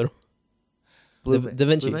Ninja Turtle. Da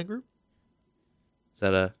Vinci. Blue Man Group. Is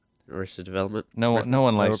that a Arrested Development? No one No,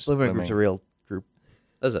 likes Blue Man Group's a real group.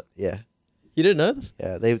 Is it? Yeah, You didn't know this?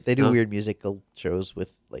 yeah. They do Huh? weird musical shows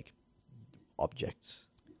with like objects.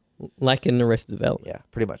 Like in Arrested Development. Yeah,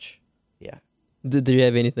 pretty much. Yeah. Did you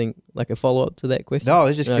have anything like a follow up to that question? No, I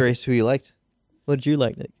was just Okay. curious who you liked. What did you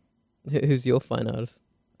like, Nick? Who's your fine artist?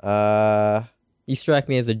 Uh, You strike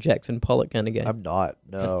me as a Jackson Pollock kind of guy. I'm not.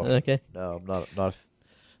 No, Okay. no, I'm not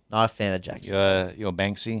a fan of Jackson. You're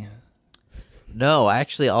Banksy. No, I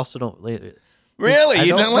actually also don't. Really? I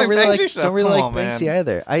You don't like really Banksy stuff? Don't really Come like on, man. Banksy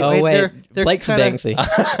either. Oh wait, they're Blake's kinda- Banksy.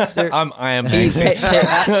 I am He's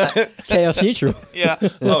Banksy. Chaos neutral. Yeah.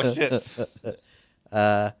 Oh shit.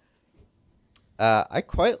 I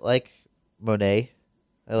quite like Monet.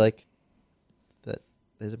 I like that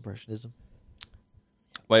his impressionism.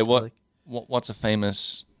 Wait, Like- what's a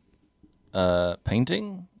famous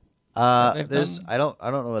painting? they've There's done? I don't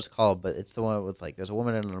know what it's called, but it's the one with like there's a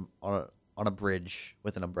woman on a bridge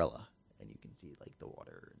with an umbrella, and you can see like the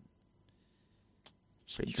water.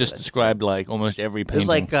 Pretty sure Just that's- described like almost every painting.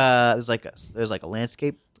 There's like a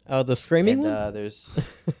landscape. Oh, the screaming And one there's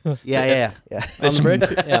yeah. on the bridge.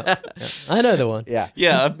 Yeah. I know the one. Yeah.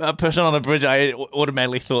 Yeah, a person on a bridge. I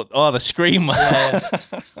automatically thought, oh, the scream.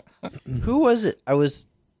 Who was it? I was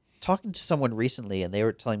talking to someone recently, and they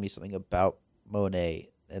were telling me something about Monet,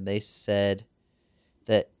 and they said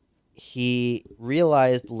that he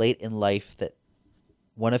realized late in life that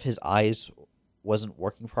one of his eyes wasn't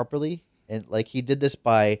working properly, and like he did this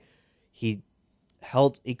by he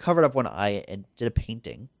covered up one eye and did a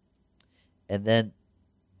painting, and then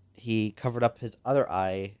he covered up his other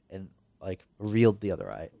eye and like revealed the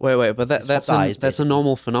other eye Wait, but It's that's what eyes, a basically.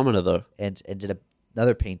 normal phenomena though. and did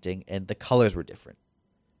another painting, and the colors were different.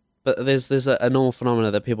 But there's a normal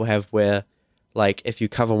phenomena that people have where like if you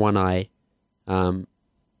cover one eye,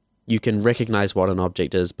 you can recognize what an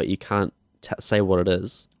object is, but you can't say what it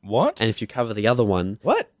is. What? And if you cover the other one,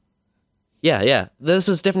 What? yeah, this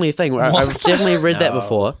is definitely a thing. I've definitely read that No.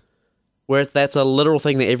 before, where that's a literal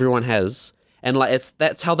thing that everyone has, and like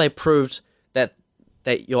that's how they proved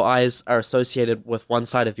that your eyes are associated with one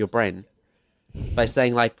side of your brain, by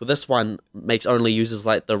saying like, well, this one only uses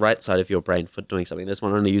like the right side of your brain for doing something. This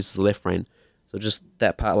one only uses the left brain. So just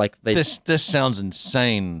that part, like This sounds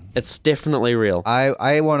insane. it's definitely real.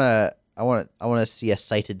 I wanna see a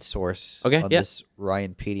cited source Okay, on yeah. this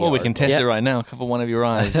Ryan Pedia. Well, we can test Yeah. it right now. Cover one of your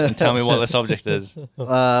eyes and tell me what this object is. Or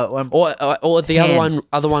the Hand.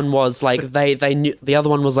 other one was like they knew, the other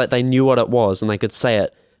one was like they knew what it was and they could say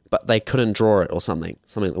it, but they couldn't draw it or something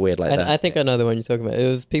weird like that. I think I know the one you're talking about. It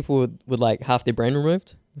was people with like half their brain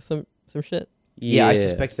removed, some shit. Yeah, I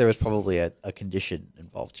suspect there was probably a condition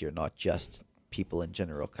involved here, not just people in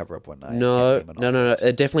general cover up one eye. No. Can't name an It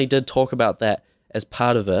object. definitely did talk about that as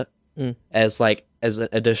part of it, as an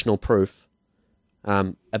additional proof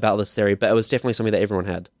about this theory. But it was definitely something that everyone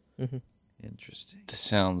had. Interesting. This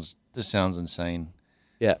sounds insane.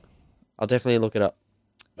 Yeah, I'll definitely look it up.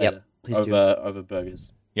 Yep, later. please do. over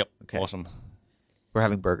burgers. Yep. Okay. Awesome. We're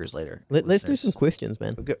having burgers later. Let's do listeners. some questions,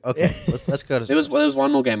 man. Okay, let's go to. There was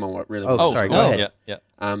one more game I really Oh, wanted. sorry, cool. go ahead.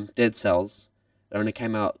 Yeah. Dead Cells. It only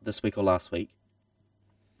came out this week or last week.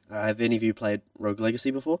 Have any of you played Rogue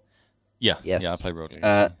Legacy before? Yeah. Yes. Yeah, I played Rogue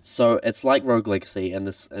Legacy. So it's like Rogue Legacy in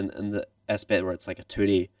the aspect where it's like a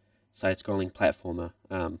 2D side-scrolling platformer,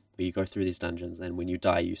 where you go through these dungeons, and when you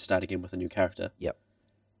die, you start again with a new character. Yep.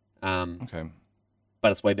 Okay.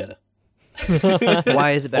 But it's way better.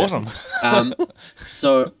 Why is it better? Awesome.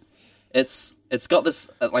 So it's got this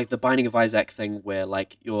like the Binding of Isaac thing where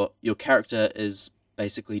like your character is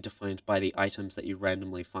basically defined by the items that you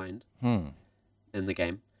randomly find in the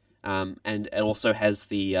game. And it also has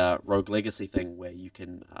the Rogue Legacy thing where you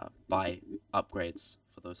can buy upgrades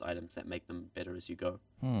for those items that make them better as you go.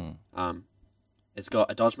 It's got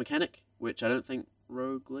a dodge mechanic, which I don't think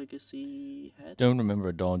Rogue Legacy had. Don't remember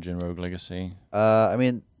a dodge in Rogue Legacy. I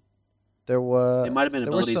mean, there was. There might have been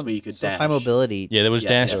there were abilities some- where you could some dash. high mobility. Yeah, there was Yeah,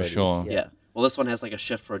 dash there for it is, sure. yeah. Yeah. Well, this one has like a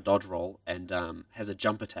shift for a dodge roll and has a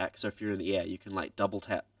jump attack. So if you're in the air, you can like double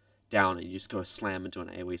tap down and you just go slam into an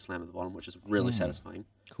AoE slam at the bottom, which is really satisfying.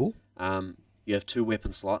 Cool. You have 2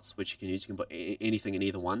 weapon slots, which you can use. You can put anything in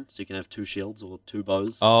either one. So you can have 2 shields or 2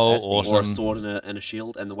 bows. Oh, That's neat. awesome. Or a sword and a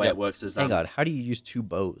shield. And the way Yep. it works is... Hang on. How do you use 2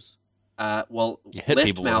 bows? Well, You hit left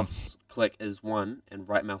people with mouse click is one and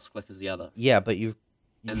right mouse click is the other. Yeah, but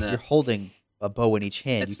And you're holding a bow in each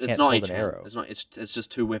hand. It's You can't not hold each an hand. arrow. It's not. It's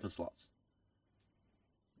just 2 weapon slots.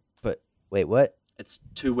 But wait, what? It's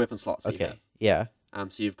 2 weapon slots. That you Okay. have. Yeah.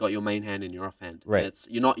 So you've got your main hand and your offhand. Right. And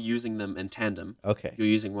you're not using them in tandem. Okay. You're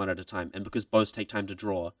using one at a time. And because bows take time to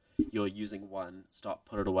draw, you're using one, stop,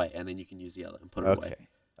 put it away, and then you can use the other and put it away. Okay.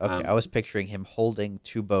 Okay. I was picturing him holding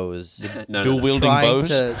 2 bows, No, Dual no, no. wielding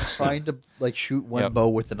bows. trying to like shoot one Yep. bow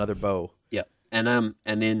with another bow. Yeah. And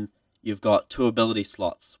then you've got 2 ability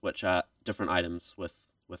slots, which are different items with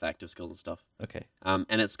active skills and stuff. Okay.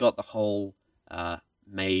 And it's got the whole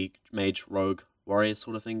mage, rogue, warrior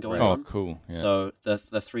sort of thing going Oh, on. cool. Yeah. So the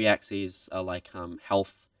 3 axes are like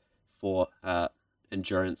health for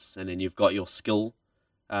endurance, and then you've got your skill.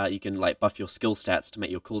 You can like buff your skill stats to make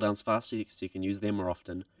your cooldowns faster, so you can use them more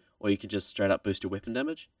often, or you can just straight up boost your weapon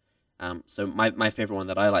damage. So my favorite one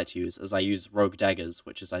that I like to use is I use rogue daggers,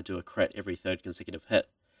 which is I do a crit every 3rd consecutive hit,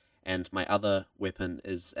 and my other weapon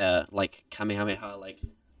is like Kamehameha, like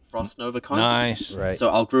Frost Nova Cone. Nice. Right. So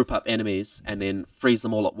I'll group up enemies and then freeze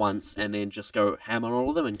them all at once, and then just go ham on all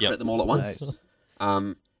of them and crit Yep. them all at once. Nice.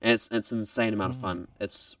 And it's an insane amount of fun.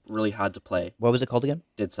 It's really hard to play. What was it called again?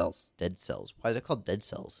 Dead Cells. Dead Cells. Why is it called Dead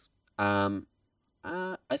Cells?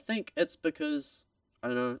 I think it's because I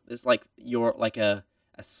don't know. It's like you're like a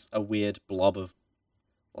weird blob of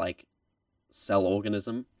like cell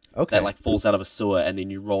organism Okay. that like falls out of a sewer, and then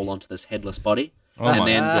you roll onto this headless body, Oh and my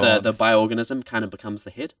then God. the bioorganism kind of becomes the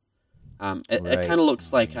head. It Right. kind of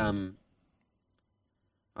looks like I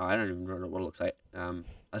don't even know what it looks like. I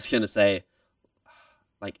was gonna say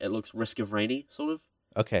like it looks Risk of Rainy sort of,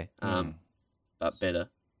 Okay. but better.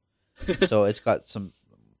 So it's got some.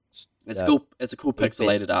 It's Yeah. cool. It's a cool 8-bit,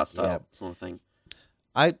 pixelated art style yeah. sort of thing.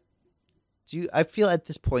 I feel at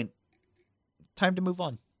this point, time to move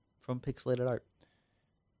on from pixelated art.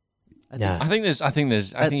 Yeah. I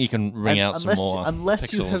think you can ring out some more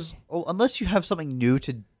unless you have pixels. unless you have something new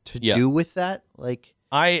to Yeah. do with that. Like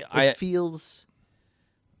it feels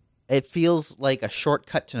like a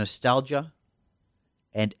shortcut to nostalgia,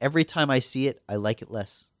 and every time I see it, I like it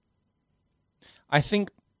less. I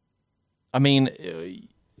think I mean,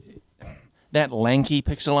 that lanky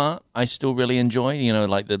pixel art I still really enjoy. You know,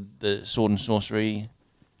 like the sword and sorcery.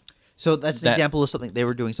 So that's an example of something they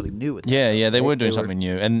were doing something new with. Yeah, they were doing something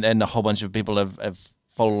new, and a whole bunch of people have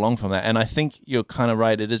followed along from that. And I think you're kind of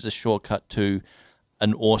right. It is a shortcut to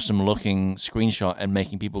an awesome looking screenshot and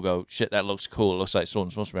making people go, shit, that looks cool. It looks like sword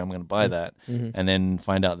and sorcery. I'm going to buy that, and then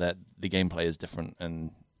find out that the gameplay is different and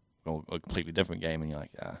a completely different game, and you're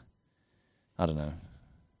like, I don't know.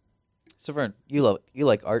 So Vern, you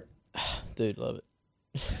like art. Dude, love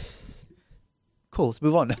it. Cool. Let's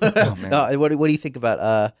move on. man. No, what do you think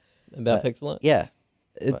about Pixel art? Yeah.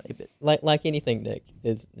 Like anything, Nick,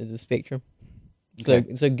 is a spectrum.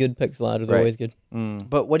 Okay. So good pixel art is Right. always good.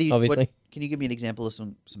 But what do you Obviously. can you give me an example of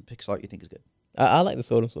some pixel art you think is good? I like the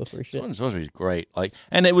sword and sorcery shit. Sword and sorcery is great. Like,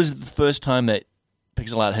 and it was the first time that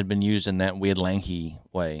pixel art had been used in that weird lanky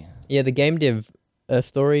way. Yeah, the game dev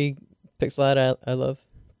story pixel art I love.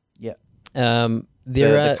 Yeah. There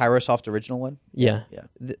The are Kairosoft original one? yeah.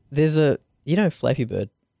 Yeah. There's a Flappy Bird.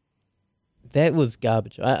 That was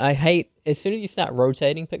garbage. I hate as soon as you start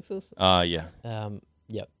rotating pixels. Yeah.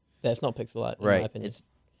 Yep, that's not pixel art in Right. my opinion.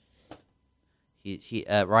 It's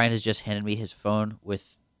Ryan has just handed me his phone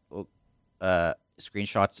with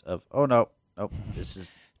screenshots of this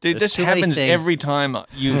is Dude, there's this too many happens things. every time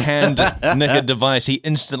you hand Nick a device. He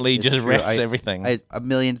instantly It's just true. wrecks everything. A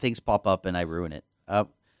million things pop up and I ruin it.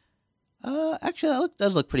 Actually, that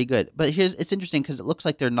does look pretty good. But it's interesting because it looks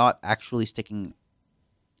like they're not actually sticking.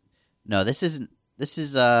 No, this isn't. This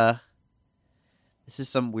is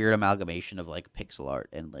some weird amalgamation of like pixel art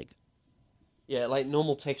and like Yeah, like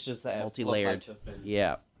normal textures that have Multi-layered. look like to have been-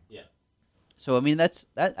 yeah. Yeah. So I mean that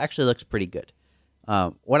actually looks pretty good.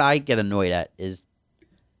 What I get annoyed at is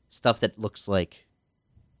stuff that looks like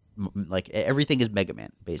everything is Mega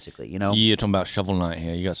Man basically. You know. You're talking about Shovel Knight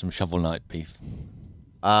here. You got some Shovel Knight beef.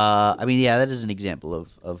 I mean, yeah, that is an example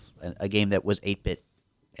of a game that was 8-bit,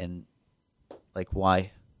 and like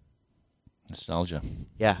why? Nostalgia.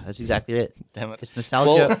 Yeah, that's exactly it. Damn it. It's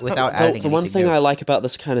nostalgia without adding the one anything thing new. I like about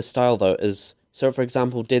this kind of style though is, so for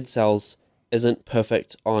example, Dead Cells isn't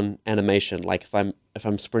perfect on animation. Like if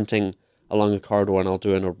I'm sprinting along a corridor and I'll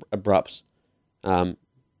do an abrupt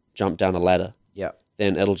jump down a ladder, Yeah,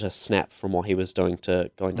 then it'll just snap from what he was doing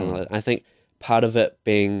to going down the ladder. I think part of it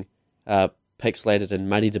being pixelated and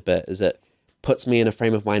muddied a bit is it puts me in a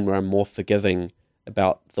frame of mind where I'm more forgiving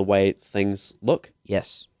about the way things look.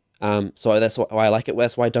 yes, So that's why I like it.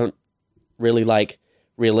 That's why I don't really like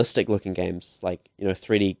realistic looking games like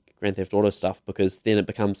 3D Grand Theft Auto stuff, because then it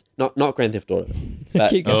becomes not Grand Theft Auto,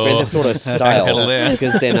 but Keep going. Grand Theft Auto style. Hell yeah.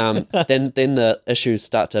 Because then the issues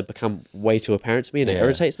start to become way too apparent to me and it Yeah.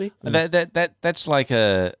 irritates me. That's like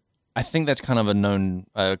I think that's kind of a known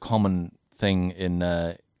common thing in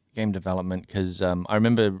game development, because I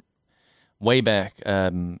remember way back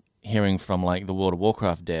hearing from like the World of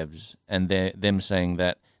Warcraft devs and them saying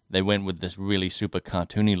that they went with this really super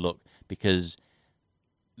cartoony look because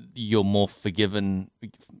you're more forgiving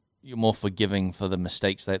for the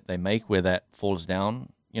mistakes that they make where that falls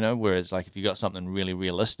down, whereas like if you got something really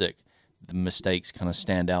realistic, the mistakes kind of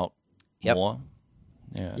stand out Yep. more.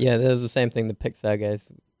 Yeah. Yeah, that was the same thing the Pixar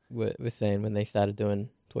guys were saying when they started doing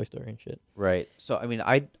Toy Story and shit. right. So I mean,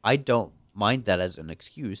 I don't mind that as an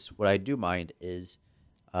excuse. What I do mind is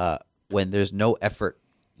when there's no effort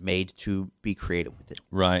made to be creative with it,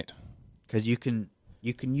 Right. because you can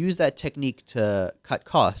use that technique to cut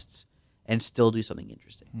costs and still do something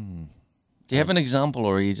interesting. Do you have an example,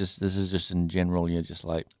 or are you this is just in general, you're just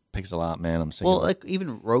like pixel art, man, I'm sick Well, of it. like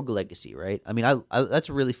even Rogue Legacy, right? I mean, I that's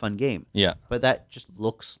a really fun game, Yeah. but that just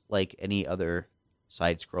looks like any other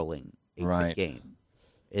side-scrolling 8-bit Right. game.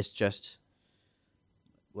 It's just,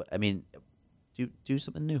 I mean, do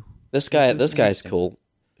something new. This Do guy's something interesting. cool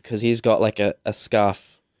because he's got like a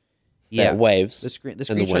scarf Yeah, that waves the screen in the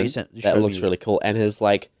screenshot you wind. sent That showed looks me really cool, and his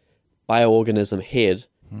like bioorganism head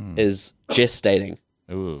is gestating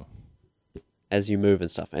Ooh. as you move and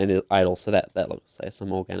stuff, and it idle. So that looks like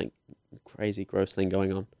some organic, crazy, gross thing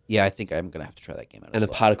going on. Yeah, I think I'm gonna have to try that game out. And as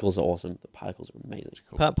the well. particles are awesome. The particles are amazing.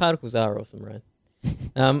 Particles are awesome, right?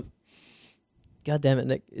 God damn it,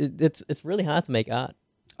 Nick! It's really hard to make art.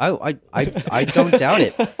 I don't doubt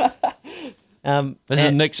it. This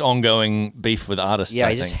is Nick's ongoing beef with artists. Yeah, I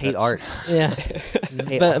I just think. hate That's- art. Yeah,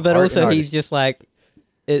 Hate but art and also he's artists. just like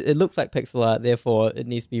it looks like pixel art, therefore it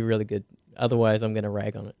needs to be really good. Otherwise, I'm gonna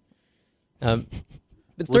rag on it. But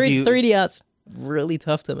Well, do you- 3D art's really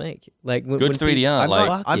tough to make. Like when, Good when 3D art. I'm like,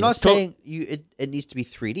 not, I'm not saying it needs to be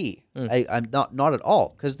 3D. I'm not at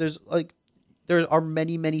all, because there are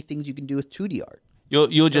many things you can do with 2D art.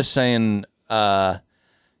 you're just saying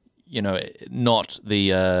not the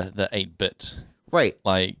 8-bit, Right.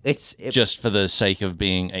 like It's just for the sake of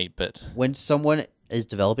being 8-bit. when someone is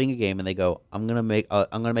developing a game and they go, I'm gonna make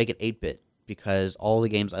it 8-bit because all the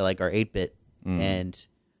games I like are 8-bit, and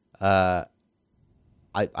I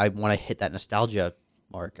want to hit that nostalgia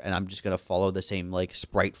mark, and I'm just gonna follow the same like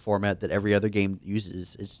sprite format that every other game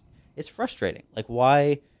uses. It's frustrating. Like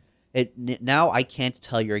why? Now I can't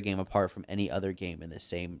tell your game apart from any other game in the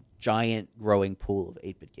same giant growing pool of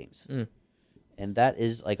 8-bit games, and that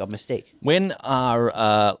is like a mistake. When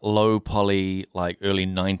are low poly, like early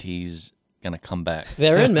 90s, gonna come back?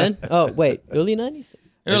 They're in, man. Oh wait, early 90s.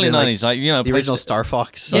 Early in, like, 90s, like The original PlayStation- Star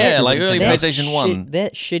Fox. Yeah, like Super early Nintendo. PlayStation 1.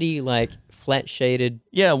 That shitty like flat shaded.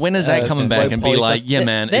 Yeah, when is that coming low back and be poly like, stuff? yeah,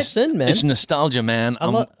 man, That's in, man. It's nostalgia, man. A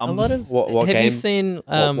lot of. What have game? you seen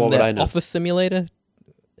What would that I know? Office Simulator?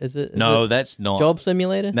 Is it No, that's not. Job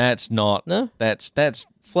Simulator? That's not. No? That's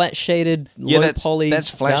Flat shaded, yeah. low That's poly. that's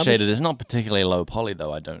flat garbage? shaded. It's not particularly low poly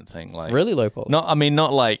though. I don't think. Like Really low poly. Not. I mean,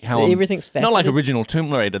 not like how Everything's not like faceted? original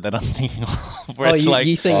Tomb Raider that I'm thinking of. Where Oh, it's like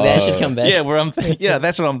you think that should come back? yeah, where I'm yeah,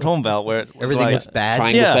 that's what I'm talking about. Where it was Everything like, looks bad.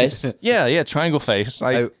 Triangle yeah, face, yeah, triangle face.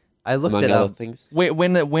 Like, I looked among at other things.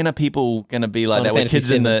 when are people going to be like Final that? When Fantasy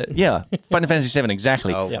kids in the VII. yeah, Final Fantasy VII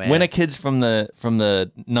exactly. Oh, man. When are kids from the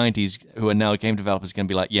 90s who are now game developers going to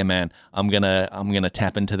be like, yeah, man, I'm gonna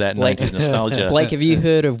tap into that Blake- 90s nostalgia? Blake, have you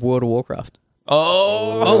heard of World of Warcraft?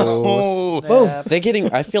 Oh, Boom. They're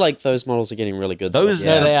getting. I feel like those models are getting really good. those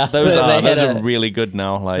Yeah. No, they are. those They are had those are a- really good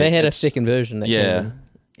now. Like They had a it's- second version. That yeah. came in.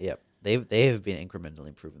 Yep. They have been incrementally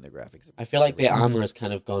improving their graphics. I feel like their armor has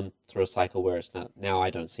kind of gone through a cycle where it's now I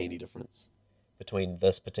don't see any difference between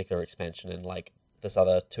this particular expansion and like this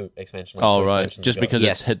other two expansion. Like Oh two right, expansions just ago. because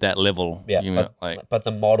Yes. it's hit that level. Yeah, you but, like but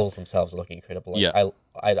the models themselves are looking incredible. Like, Yeah.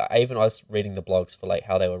 I was reading the blogs for like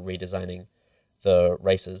how they were redesigning the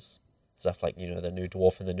races, stuff like the new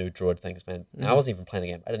dwarf and the new druid things. Man, and I wasn't even playing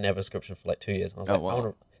the game. I didn't have a description for like 2 years. And I was Oh, like,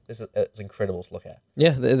 wow. it's incredible to look at.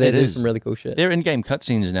 Yeah, they It do is. some really cool shit. their in-game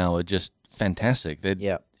cutscenes now are just fantastic. They're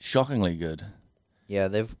Yeah. shockingly good. Yeah,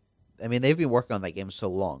 they've been working on that game so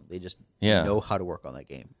long. They just Yeah. know how to work on that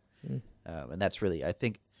game. And that's really, I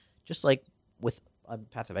think, just like with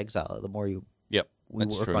Path of Exile, the more Yep, we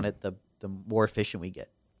that's work true. on it, the more efficient we get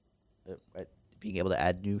at being able to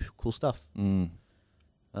add new cool stuff. Mm.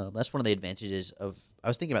 That's one of the advantages of. I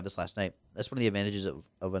was thinking about this last night. That's one of the advantages of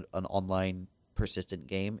an online persistent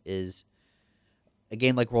game is a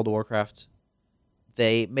game like World of Warcraft.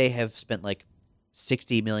 They may have spent like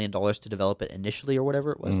 $60 million to develop it initially, or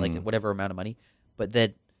whatever it was, like whatever amount of money, but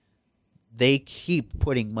then they keep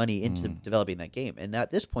putting money into developing that game. And at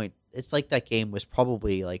this point, it's like that game was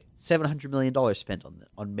probably like $700 million spent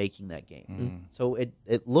on making that game. So it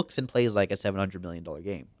looks and plays like a $700 million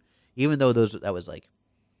game, even though that was like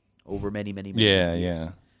over many years.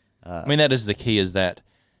 Yeah. I mean, that is the key. Is that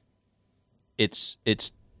it's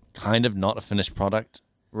kind of not a finished product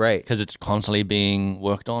Right. because it's constantly being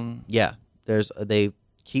worked on. Yeah. They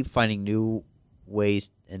keep finding new ways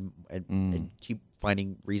and keep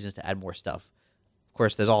finding reasons to add more stuff. Of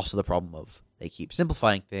course, there's also the problem of they keep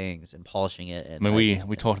simplifying things and polishing it. And I mean,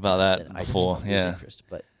 we talked about that and I just before. lose Yeah. interest,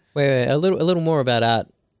 but Wait, a little more about art.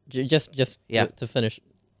 Just Yeah. to finish.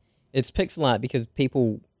 It's pixel art because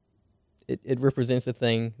people, it represents a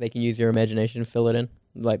thing. They can use your imagination to fill it in,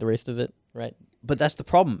 like the rest of it, right? that's the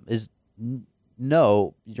problem. Is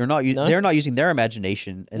no, you're not. No? They're not using their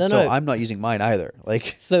imagination, and No, so no. I'm not using mine either.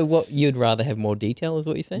 Like, So what you'd rather have more detail is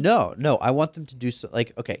what you're saying? no, I want them to do so.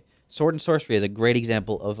 Like, okay, Sword and Sorcery is a great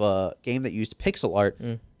example of a game that used pixel art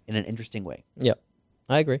in an interesting way. Yep,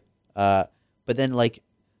 I agree. But then, like,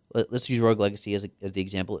 let's use Rogue Legacy as the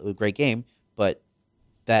example. It was a great game, but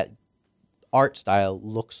that art style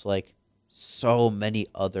looks like so many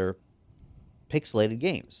other pixelated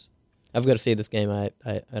games. I've got to see this game. I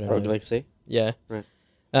don't Rogue know. Legacy. Yeah. Right.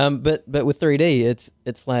 But with 3D,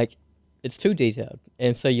 it's like it's too detailed,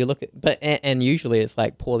 and so you look at and usually it's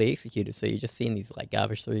like poorly executed. So you're just seeing these like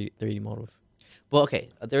garbage 3D models. Well, okay,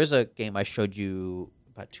 there's a game I showed you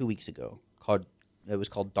about 2 weeks ago called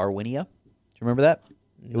Darwinia. Do you remember that?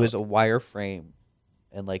 It was a wireframe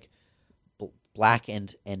and like black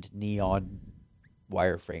and neon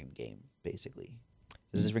wireframe game, basically.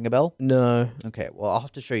 Does this ring a bell? No. Okay, well, I'll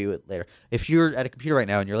have to show you it later. If you're at a computer right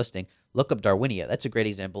now and you're listening, look up Darwinia. That's a great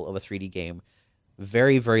example of a 3D game.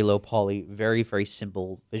 Very, very low poly, very, very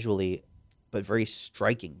simple visually, but very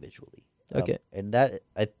striking visually. Okay. And that,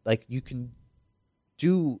 like, you can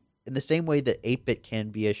do in the same way that 8-bit can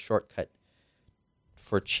be a shortcut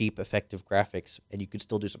for cheap, effective graphics, and you can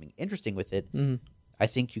still do something interesting with it. Mhm. I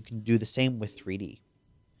think you can do the same with 3D.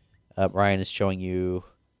 Ryan is showing you,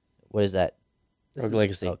 what is that? Rogue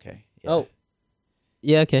Legacy. Okay. Yeah. Oh,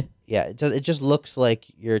 yeah, okay, Yeah, it does. It just looks like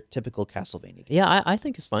your typical Castlevania game. yeah, I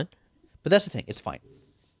think it's fine. But that's the thing. It's fine.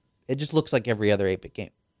 It just looks like every other 8-bit game.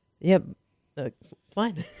 Yeah,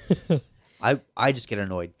 fine. I just get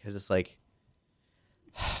annoyed because it's like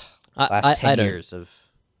I last 10 don't. years of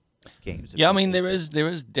games. have Yeah, I been mean 8-bit. there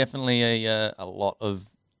is definitely a lot of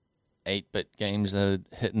 8-bit games that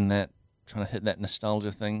are trying to hit that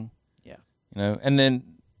nostalgia thing. Yeah. You know,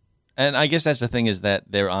 and I guess that's the thing is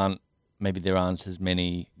that there aren't as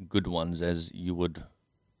many good ones as you would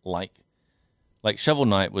like. Like Shovel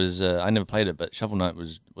Knight was, I never played it, but Shovel Knight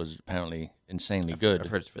was apparently insanely good. I've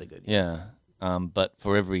heard it's really good. Yeah. But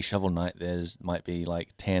for every Shovel Knight, might be like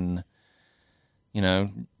 10,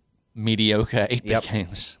 mediocre 8-bit Yep.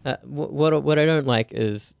 games. What I don't like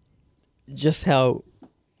is just how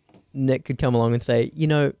Nick could come along and say,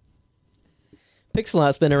 pixel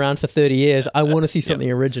art's been around for 30 years. I want to see something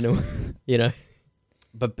original.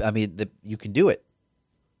 But I mean, you can do it.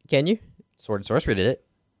 Can you? Sword and Sorcery did it.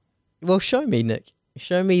 Well, show me, Nick.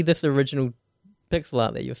 Show me this original pixel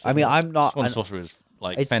art that you're seeing. I mean, I'm not. Swan Sorcerer is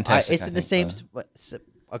like It's, fantastic. it's I in the think, same.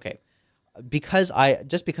 though. Okay, because I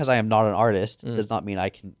am not an artist does not mean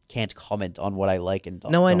I can't comment on what I like and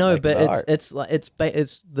don't. no, I don't know, like but about art. it's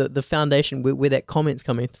the foundation where that comment's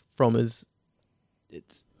coming from is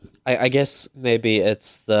it's I guess maybe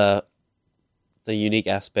it's the unique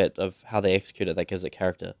aspect of how they execute it that gives it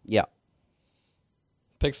character. Yeah,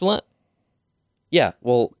 pixel art. Yeah,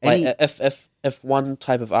 well, Any- like, if one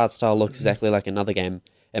type of art style looks exactly like another game,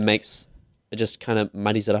 it just kind of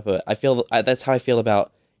muddies it up a bit. I feel that's how I feel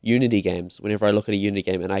about Unity games. Whenever I look at a Unity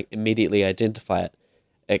game and I immediately identify it,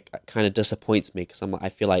 it kind of disappoints me because I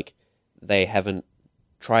feel like they haven't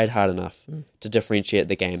tried hard enough to differentiate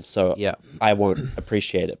the game. So Yeah. I won't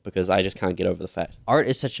appreciate it because I just can't get over the fact. art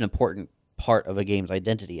is such an important part of a game's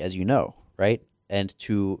identity, as you know, right? And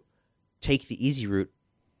to take the easy route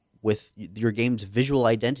with your game's visual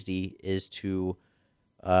identity is to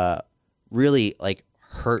really like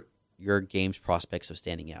hurt your game's prospects of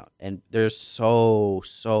standing out. And there's so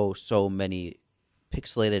many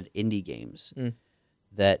pixelated indie games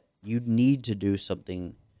that you need to do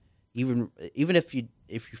something. Even if you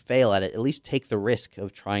fail at it, at least take the risk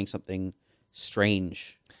of trying something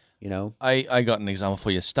strange. I got an example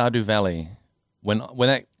for you. Stardew Valley. When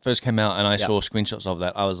that first came out and I saw screenshots of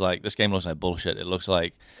that, I was like, this game looks like bullshit. It looks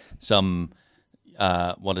like some,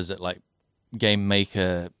 what is it, like Game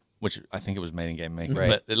Maker, which I think it was made in Game Maker. Right.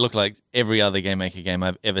 But it looked like every other Game Maker game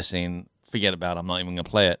I've ever seen. Forget about it. I'm not even going to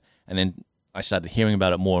play it. And then I started hearing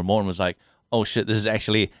about it more and more and was like, oh shit, this is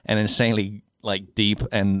actually an insanely like deep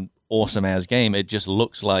and awesome ass game. It just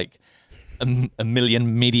looks like a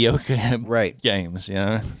million mediocre Right. games,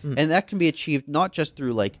 And that can be achieved not just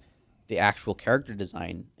through like the actual character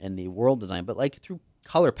design and the world design, but like through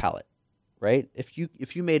color palette, right? If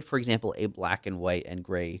you made, for example, a black and white and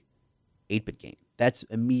gray 8-bit game, that's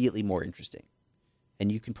immediately more interesting,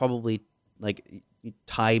 and you can probably like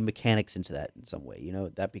tie mechanics into that in some way.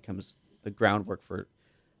 That becomes the groundwork for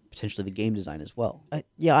potentially the game design as well.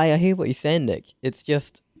 I hear what you're saying, Nick. It's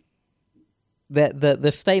just that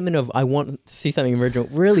the statement of I want to see something original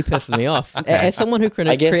really pisses me off. As someone who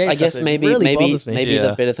I guess creates maybe it really maybe bothers me. maybe Yeah.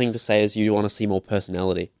 the better thing to say is you want to see more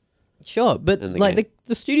personality. Sure, but in the like game.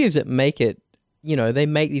 the studios that make it, they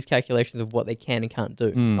make these calculations of what they can and can't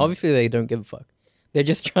do. Obviously, they don't give a fuck. They're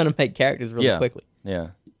just trying to make characters really Yeah. quickly.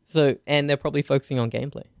 Yeah. So, and they're probably focusing on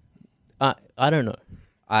gameplay. I don't know.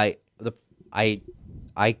 I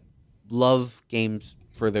love games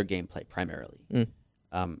for their gameplay primarily,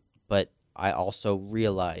 but I also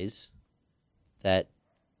realize that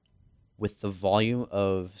with the volume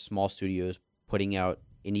of small studios putting out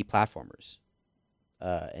indie platformers,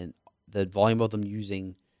 and the volume of them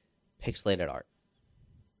using pixelated art,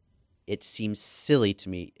 it seems silly to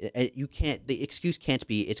me. The excuse can't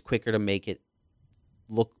be it's quicker to make it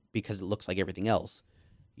look because it looks like everything else.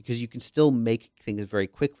 Because you can still make things very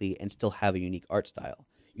quickly and still have a unique art style.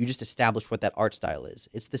 You just establish what that art style is.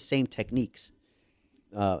 It's the same techniques.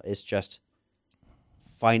 It's just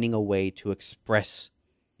finding a way to express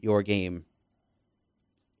your game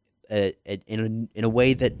in a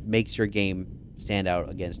way that makes your game stand out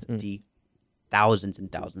against the thousands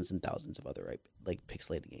and thousands and thousands of other like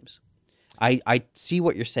pixelated games. I see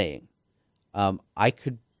what you're saying. I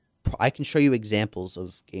can show you examples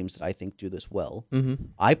of games that I think do this well. Mm-hmm.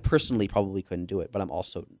 I personally probably couldn't do it, but I'm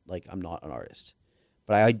also I'm not an artist.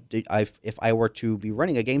 But if I were to be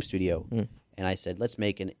running a game studio and I said let's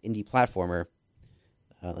make an indie platformer,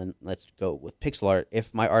 and let's go with pixel art.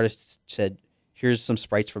 If my artist said here's some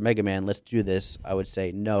sprites for Mega Man, let's do this, I would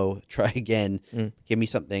say no, try again, give me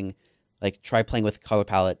something Like try playing with color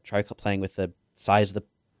palette, try playing with the size of the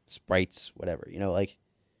sprites, whatever. Like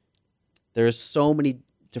there's so many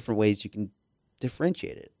different ways you can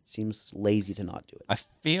differentiate it. It seems lazy to not do it. I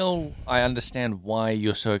feel I understand why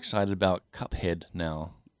you're so excited about Cuphead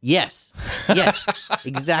now. Yes,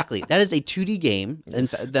 exactly. That is a 2D game, and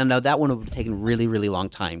then that one would have taken really, really long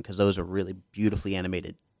time because those are really beautifully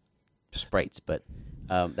animated sprites. But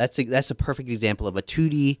that's a perfect example of a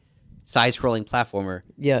 2D side-scrolling platformer.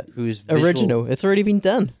 Yeah, who's original. It's already been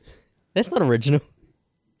done. That's not original.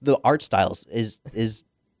 The art styles is.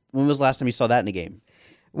 When was the last time you saw that in a game?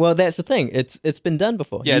 Well, that's the thing. It's been done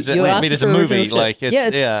before. Yeah, You it's asked a for movie. original Like, shit.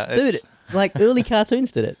 it's, dude, like early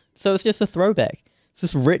cartoons did it, so it's just a throwback. It's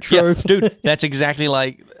this retro. Yeah, dude, that's exactly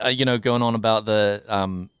like going on about the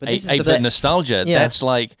But this is 8-bit the- nostalgia. Yeah. That's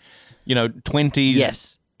like 20s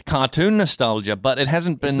Yes. cartoon nostalgia, but it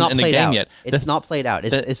hasn't It's been not in a played game out. yet. It's not played out.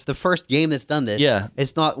 It's the first game that's done this. Yeah.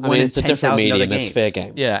 It's not I one mean, in it's a different 10,000 other medium. games. It's fair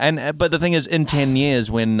game. Yeah, and but the thing is, in 10 years,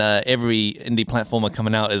 when every indie platformer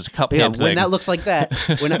coming out is Cuphead, Yeah, thing, when that looks like that,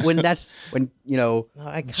 when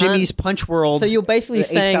I can't- Jimmy's Punch World. So you're basically the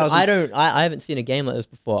saying 8,000 I haven't seen a game like this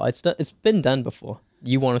before. It's been done before.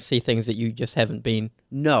 You want to see things that you just haven't been.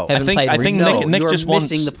 No, Haven't played I think recently. Nick you're just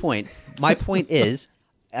missing wants. the point. My point is,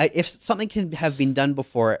 if something can have been done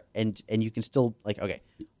before, and you can still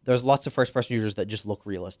there's lots of first person shooters that just look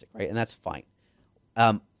realistic, right? And that's fine.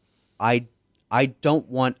 I don't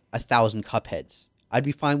want 1,000 Cupheads. I'd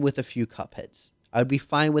be fine with a few Cupheads. I'd be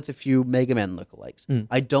fine with a few Mega Man lookalikes.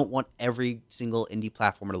 I don't want every single indie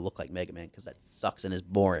platformer to look like Mega Man because that sucks and is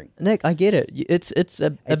boring. Nick, I get it. It's a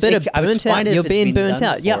It's- bit it- of it's burnt out. fine if You're it's being been burnt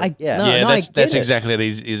done out. Yeah, before. Yeah. no, Yeah, no, I that's get it. exactly it.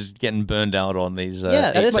 He's getting burned out on these.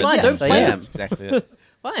 Yeah, that's But fine. yes, Don't I play am. it. Exactly. It.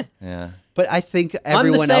 Fine. Yeah. But I think I'm the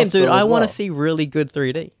everyone same, else dude. will I as want well. to see really good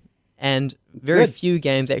 3D, and very Good. few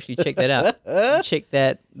games actually check that out. Check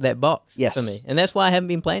that box Yes. for me, and that's why I haven't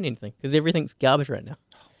been playing anything because everything's garbage right now.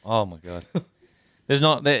 Oh my god.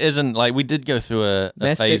 There isn't like we did go through a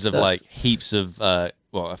Mass phase Effect of like sucks. heaps of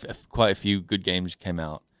quite a few good games came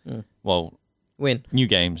out. Well, When new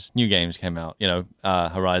games came out.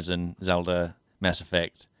 Horizon, Zelda, Mass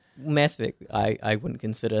Effect. Mass Effect, I wouldn't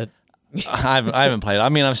consider. I haven't played it. I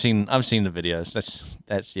mean, I've seen the videos.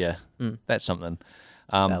 That's something.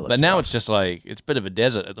 looks But now rough. it's just like it's a bit of a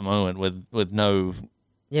desert at the moment with no.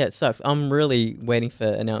 Yeah, it sucks. I'm really waiting for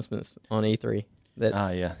announcements on E3. That's,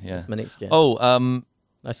 Yeah. that's my next gen. Oh,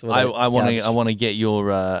 I saw I that want garbage to get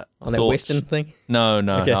your on that thoughts. Western thing. No.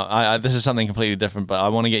 Okay. I this is something completely different, but I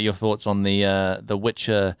want to get your thoughts on the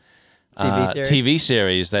Witcher TV series?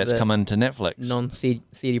 series that's The coming to Netflix.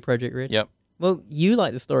 Non-CD Projekt Red. Yep. Well, you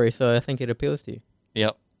like the story, so I think it appeals to you.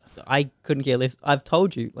 Yep. I couldn't care less. I've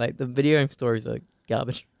told you, like the video game stories are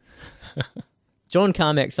garbage. John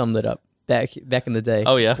Carmack summed it up back in the day.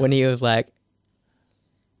 Oh, yeah? when he was like,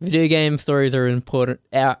 video game stories are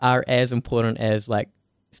as important as like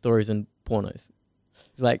stories in pornos.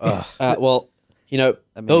 It's like, Well, That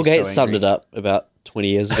made Bill me so Gates summed angry. it up about 20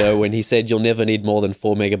 years ago when he said you'll never need more than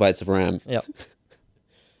 4 megabytes of RAM, yeah.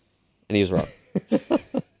 and he was wrong.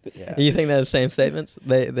 Yeah. You think they're the same statements?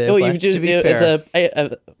 They're Well, fine? you've just, To be it's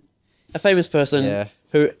fair. a famous person Yeah.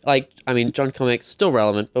 who, John Carmack's still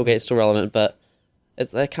relevant, Bill Gates still relevant, but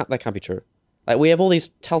that can't be true. Like, we have all these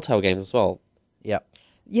Telltale games as well, Yeah.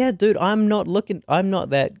 Yeah, dude, I'm not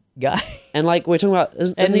that guy. and like we're talking about,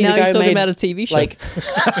 isn't And he now the guy he's who talking made about a TV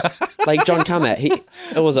show. like John Carmack?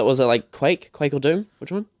 Was it like Quake or Doom?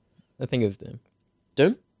 Which one? I think it was Doom.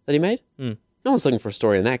 Doom that he made? Hmm. No one's looking for a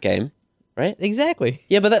story in that game, right? Exactly.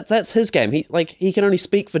 Yeah, but that's his game. He can only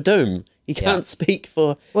speak for Doom. He can't speak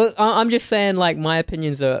for. Well, I'm just saying, like, my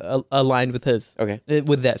opinions are aligned with his. Okay.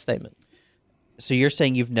 With that statement. So you're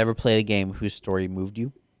saying you've never played a game whose story moved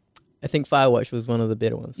you? I think Firewatch was one of the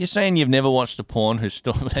better ones. You're saying you've never watched a porn whose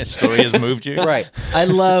that story has moved you? Right. I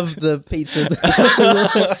love the pizza.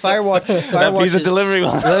 Firewatch. That Firewatch pizza is- delivery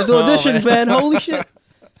one. Those auditions, man. Holy shit.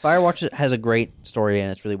 Firewatch has a great story and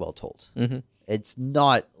it's really well told. Mm-hmm. It's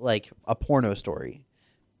not like a porno story,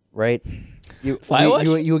 right?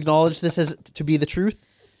 Firewatch? You acknowledge this as to be the truth?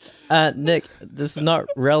 Nick, this is not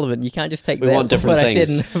relevant. You can't just take We that want different what I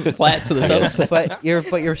things. said and apply it to the show. but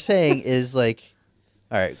you're saying is like,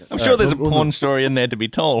 all right. I'm sure there's a porn story in there to be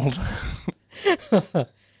told.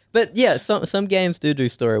 But yeah, some games do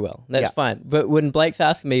story well. That's Yeah. fine. But when Blake's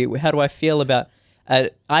asking me, how do I feel about an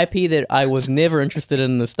IP that I was never interested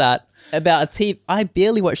in the start, about a TV, I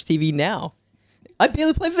barely watch TV now. I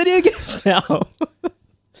barely play video games now.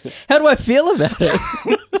 How do I feel about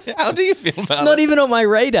it? How do you feel about Not it? even on my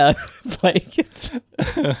radar, Blake.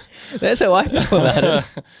 That's how I feel about it.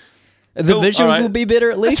 The Cool, visuals all right. will be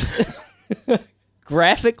better at least.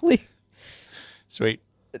 Graphically. Sweet.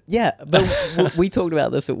 Yeah, but we talked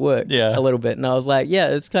about this at work Yeah. a little bit, and I was like, yeah,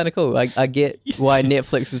 it's kind of cool. I get why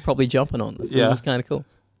Netflix is probably jumping on this. Yeah. It's kind of cool.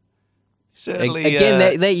 Certainly,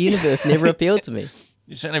 Again, that universe never appealed to me.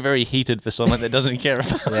 you're certainly very heated for someone that doesn't care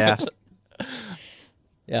about Yeah. it.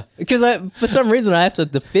 Yeah, because for some reason I have to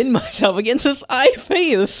defend myself against this IP.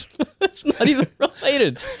 It's not even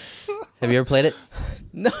related. Have you ever played it?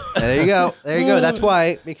 No, There you go. There you go. That's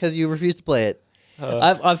why, because you refuse to play it,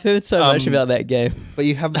 I've heard so much about that game. but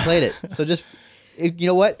you haven't played it. So just, you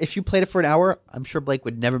know what? If you played it for an hour, I'm sure Blake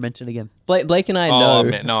would never mention it again. Blake and I Oh,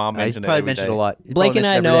 know. no, I'll He's mention it probably every mentioned day. it a lot. He'd Blake probably and I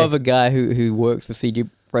mention it know every of a guy who works for CG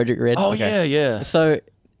Project Red. Oh, yeah. So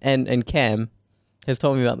and Cam has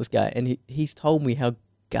told me about this guy, and he's told me how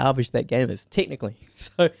garbage that game is technically.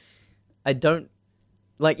 So I don't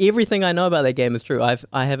like everything I know about that game is true.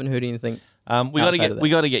 I haven't heard anything. We outside of that.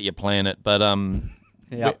 got to get you playing it, but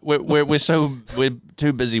Yeah. we're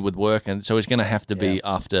too busy with work, and so it's going to have to be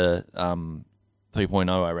after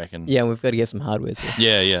 3.0, I reckon. Yeah, we've got to get some hardware too.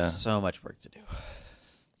 Yeah. So much work to do.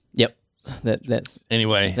 Yep, that's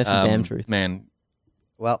Anyway, That's the damn truth. man.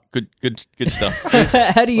 Well, Good stuff.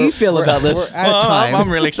 how do you feel about this? We're out of time.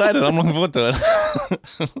 I'm really excited. I'm looking forward to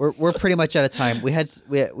it. We're pretty much out of time. We had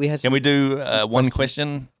Can some, we do one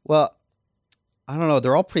question? well, I don't know.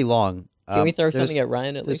 They're all pretty long. Can we throw there's- something at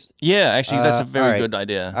Ryan at least? Yeah, actually, that's a very all right. good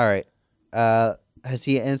idea. All right. Has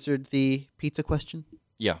he answered the pizza question?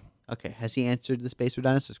 Yeah, Okay. Has he answered the space or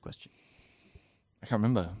dinosaurs question? I can't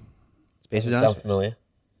remember. Space or Sound dinosaurs? familiar?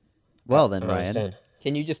 Well then, I don't Ryan. understand.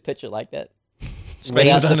 Can you just pitch it like that? Space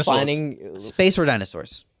Without or dinosaurs? defining. Space or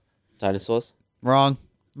dinosaurs? Dinosaurs? Wrong.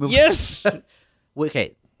 Move- Yes.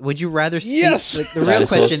 Okay. Would you rather see? Yes! Like, the real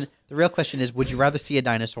Dinosaurs. question. The real question is: would you rather see a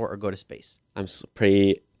dinosaur or go to space? I'm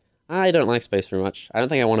pretty. I don't like space very much. I don't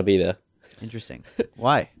think I want to be there. Interesting.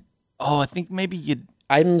 Why? Oh, I think maybe you'd.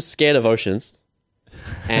 I'm scared of oceans,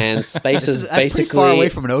 and space is That's pretty basically far away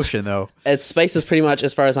from an ocean, though. it's space is pretty much,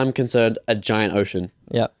 as far as I'm concerned, a giant ocean.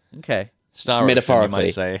 Yeah. Okay. Star Metaphorically. you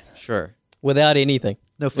might say. Sure. Without anything.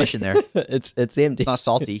 No fish in there. It's It's empty. not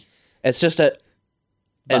salty. It's just an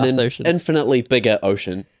Vast ocean. infinitely bigger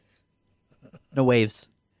ocean. No waves.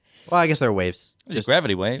 Well, I guess there are waves. Just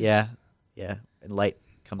gravity wave. Yeah. Yeah. And light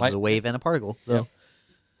comes as Light- a wave and a particle. So.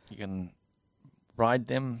 You can ride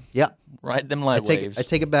them. Yeah. Ride them I light take waves. I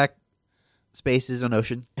take it back. Space is an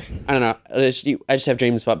ocean. I don't know. I just have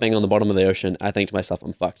dreams about being on the bottom of the ocean. I think to myself,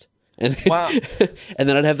 I'm fucked. And Wow. and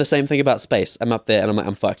then I'd have the same thing about space. I'm up there and I'm like,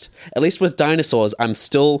 I'm fucked. At least with dinosaurs, I'm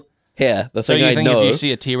still here. The So thing you I think know, if you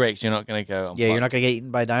see a T-Rex, you're not going to go. "I'm Yeah, you're fucked." not gonna get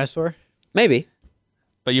eaten by a dinosaur. maybe.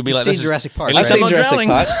 But you'll be You've like, seen this is- Jurassic Park, At right? I've least seen I'm not Jurassic drowning.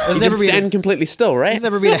 Park. There's You never just been a- stand completely still, right? There's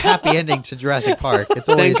never been a happy ending to Jurassic Park. It's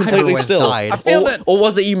Stand always completely everyone's still. died. feel Or, that- or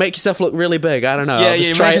was it you make yourself look really big? I don't know. Yeah, I'll just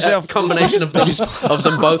you try made a yourself combination of of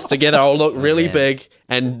them both together. I'll look really man. big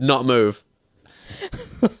and not move.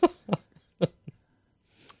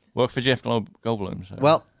 Work for Jeff Goldblum. So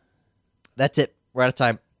Well, that's it. We're out of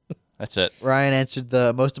time. that's it. Ryan answered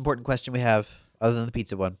the most important question we have, other than the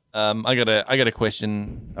pizza one. I got a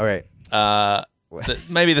question. All right.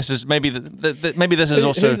 Maybe this is maybe this is Who's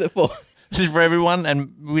also it for? this is for everyone,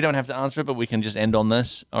 and we don't have to answer it, but we can just end on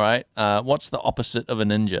this. All right. What's the opposite of a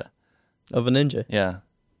ninja? Of a ninja. Yeah.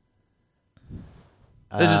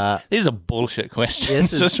 Uh, These are bullshit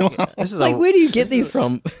questions. this is as well. this is Like, a, where do you get these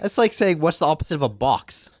from? That's like saying what's the opposite of a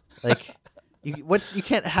box. Like, you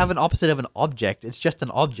can't have an opposite of an object. It's just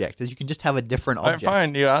an object. You can just have a different All right, object.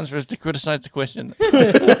 fine. Your answer is to criticize the question.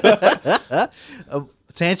 To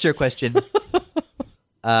answer your question,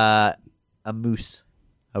 a moose.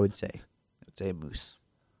 I would say a moose.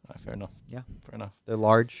 All right, fair enough. Yeah. Fair enough. They're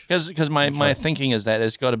large. Because my thinking is that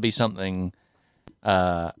there's got to be something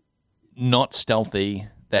not stealthy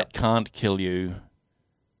that can't kill you.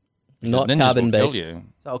 Not Ninjas carbon will kill based. you.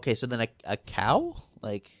 Okay, so then a cow?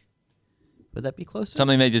 Like, would that be closer?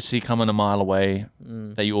 Something they just see coming a mile away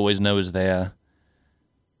that you always know is there.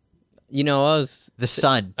 You know, I was. The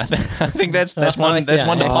sun. I think that's one to Yeah.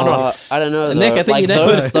 ponder on. I don't know. Nick, though. I think like you know. I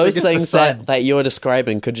those think those it's the things sun. that you're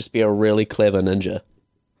describing could just be a really clever ninja.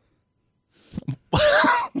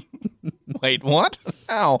 Wait, what?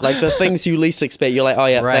 How? Like the things you least expect. You're like, oh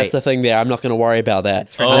yeah, Right. that's the thing there. I'm not going to worry about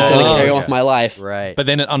that. I'm out just to going be to carry a on ninja. with my life. Right. But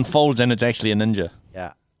then it unfolds and it's actually a ninja.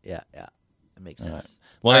 Yeah. That makes sense.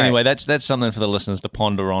 Well, All right. anyway, that's something for the listeners to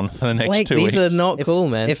ponder on for the next Blake, 2 these weeks. are not cool,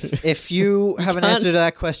 man. If you have an can't- answer to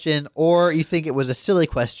that question, or you think it was a silly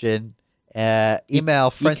question, email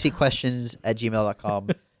frenzyquestions@gmail.com.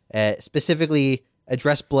 Specifically,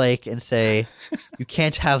 address Blake and say, you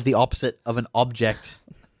can't have the opposite of an object.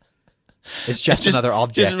 It's just another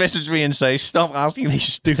object. Just message me and say, stop asking these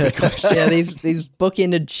stupid questions. yeah, these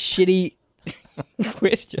bookended shitty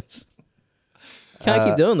questions. Can't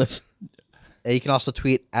keep doing this. You can also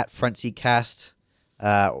tweet at FrontSeatCast.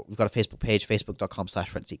 We've got a Facebook page,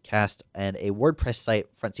 facebook.com/FrontSeatCast, and a WordPress site,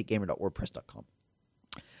 frontseatgamer.wordpress.com.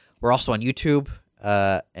 We're also on YouTube,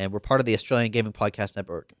 and we're part of the Australian Gaming Podcast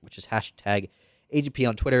Network, which is hashtag AGP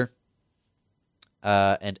on Twitter,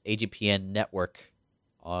 and AGPN Network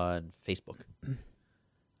on Facebook.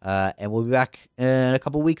 And we'll be back in a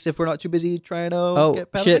couple weeks if we're not too busy trying to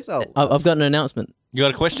get Path of shit. Exile. I've got an announcement. You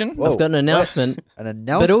got a question? Whoa. I've got an announcement. An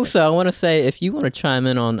announcement. But also, I want to say, if you want to chime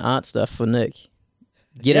in on art stuff for Nick,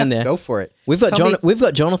 get in there. Go for it. We've got Tell me- we've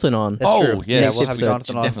got Jonathan on. That's Oh, true. yes. Yeah, we'll have Episode.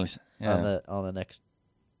 Jonathan on. Definitely. Yeah. on the next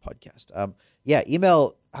podcast.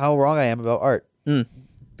 Email how wrong I am about art.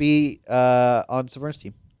 Be on Severn's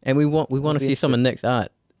team. And we want to be see some of Nick's art.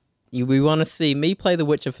 We want to see me play The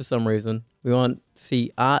Witcher for some reason. We want to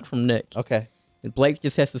see art from Nick. Okay. And Blake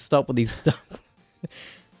just has to stop with these.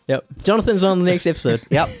 Yep. Jonathan's on the next episode.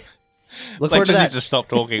 Yep. Look Like, forward to just that. needs to stop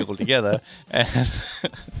talking altogether.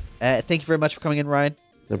 And Thank you very much for coming in, Ryan.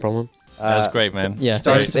 No problem. that was great, man. Yeah.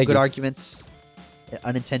 Started Great. some Thank good you. arguments,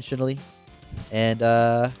 unintentionally, and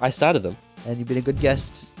I started them. you've been a good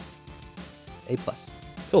guest. A+.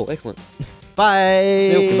 Cool. Excellent.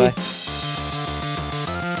 Bye. Goodbye.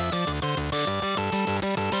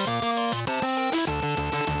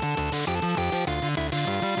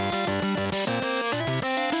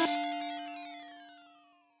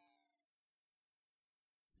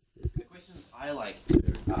 The questions I like to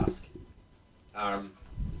ask are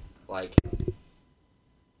like,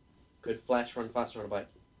 could Flash run faster on a bike?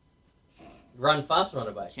 Run faster on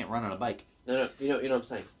a bike. Can't run on a bike. No, you know what I'm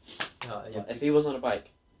saying. Oh, yeah. If he was on a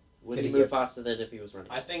bike, would Could he he move get- faster than if he was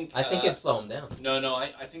running? I think it'd slow him down. No,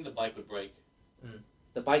 I think the bike would break.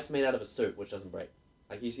 The bike's made out of a suit, which doesn't break.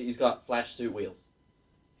 Like he's got Flash suit wheels.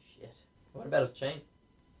 Shit. What about his chain?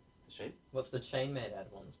 It's a shame. What's the chain made out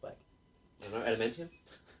of on this bike? I don't know, adamantium.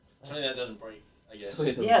 Something that doesn't break, I guess. Something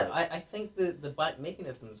that doesn't Yeah, break. I think the bike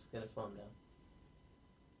mechanism is going to slow him down.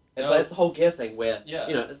 Yeah, No. but it's the whole gear thing where Yeah.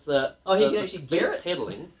 it's the Oh, he the- can the actually big gear it?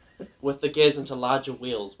 pedaling with the gears into larger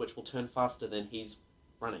wheels, which will turn faster than he's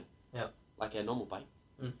running. Yeah. Like a normal bike.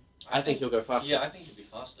 Mm. I think he'll go faster. Yeah, I think he'd be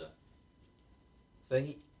faster. So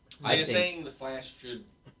he. So I you're think- saying the Flash should.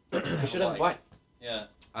 He should have a bike. Yeah.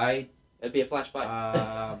 It'd be a Flash bike.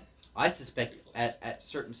 I suspect at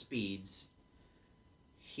certain speeds,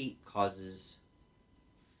 heat causes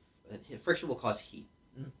friction will cause heat.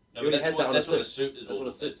 No, He already but has that on that's a what a suit. suit is. That's all.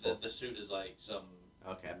 what a suit's the, for. the suit is like some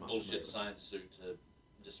Okay, I'm not bullshit familiar with science suit to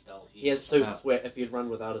dispel heat. He has or something. suits where if you'd run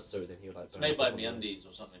without a suit, then he would like. It's burn made up or by something. MeUndies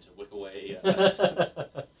or something to wick away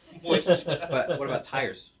they moisture. that. But what about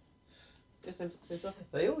tires? Yeah, same stuff.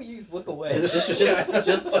 all use wick away. Just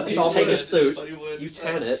Funny you take a word, suit, funny word. you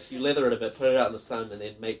tan it, you leather it a bit, put it out in the sun, and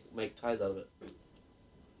then make ties out of it.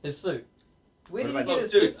 His suit. Where What did he about- get Look,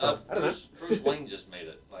 his dude, suit from? I don't know. Bruce Wayne just made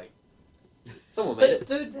it. Like, Someone made But it.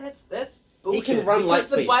 dude, that's He bullshit. can run because light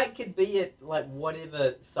the speed. bike could be at like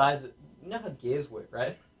whatever size. You know how gears work,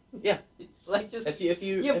 right? Yeah. Like just. If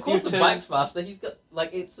you yeah, of if course you the turn, bike's faster. He's got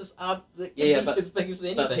like it's just that can Yeah, be but- as big as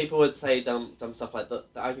anything. but people would say dumb stuff like the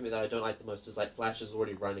argument that I don't like the most is like Flash is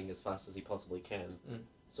already running as fast as he possibly can,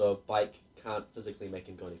 so a bike can't physically make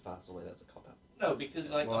him go any faster. Like that's a cop out. no, because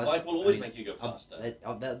like Well, a that's- bike will always I mean, make you go faster.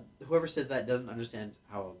 Whoever says that doesn't understand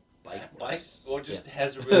how a bike works. Bikes, or just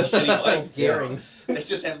has a really shitty bike. Gearing. They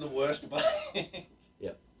just have the worst bike.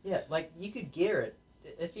 Yeah, like you could gear it.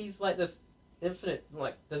 If he's like this infinite,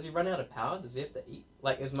 like, does he run out of power? Does he have to eat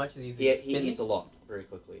like as much as he's He spending? eats a lot very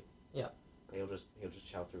quickly. Yeah. He'll just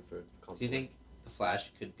chow through food Do you constantly. think the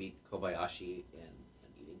Flash could beat Kobayashi in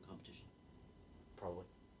an eating competition? Probably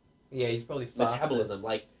Yeah, he's probably faster. metabolism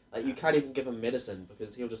like you can't even give him medicine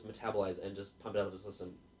because he'll just metabolize it and just pump it out of his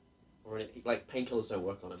system. Or anything. Like painkillers don't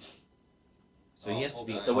work on him. So he has to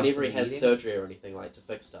be. okay. So whenever he constantly has eating? surgery or anything like to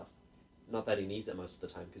fix stuff, not that he needs it most of the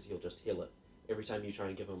time because he'll just heal it. Every time you try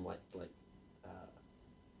and give him like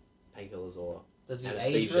painkillers or Does he age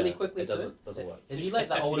anesthesia, really quickly it doesn't work. Is he like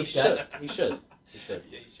the He oldest should. guy? He should. He should.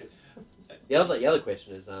 Yeah, you should. The other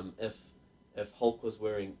question is if Hulk was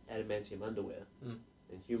wearing adamantium underwear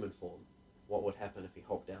in human form, what would happen if he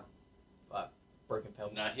hulked out? Broken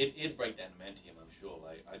pelvis. No, he'd break down adamantium, I'm sure.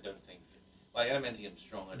 Like, I don't think... Like, adamantium's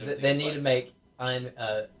strong. I don't think They it's need like, to make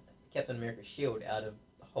Captain America's shield out of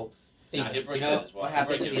Hulk's Nah, femur. he'd break You that know as well. what He'd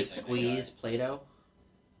happens break if you everything, squeeze that Play-Doh? guy.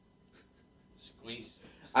 Squeeze.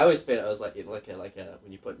 I always felt it was like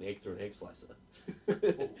when you put an egg through an egg slicer.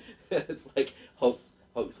 It's like Hulk's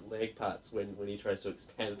leg parts when he tries to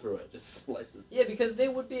expand through it, just slices. Yeah, because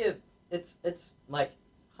there would be it's like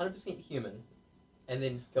 100% human, and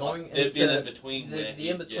then going There'd be an into in-between the, where the he-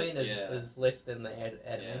 in between yeah. is less than the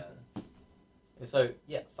adamantium. And so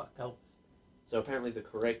fuck pelvis. So apparently the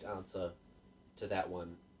correct answer to that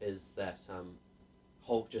one is that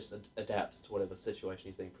Hulk just adapts to whatever situation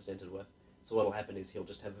he's being presented with. So what'll happen is he'll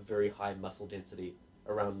just have a very high muscle density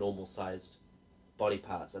around normal sized body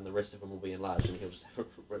parts, and the rest of him will be enlarged, and he'll just have a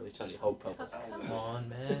really tiny Hulk pelvis. Come on,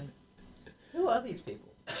 man. Who are these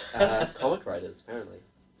people? Comic writers, apparently.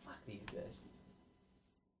 Fuck these guys.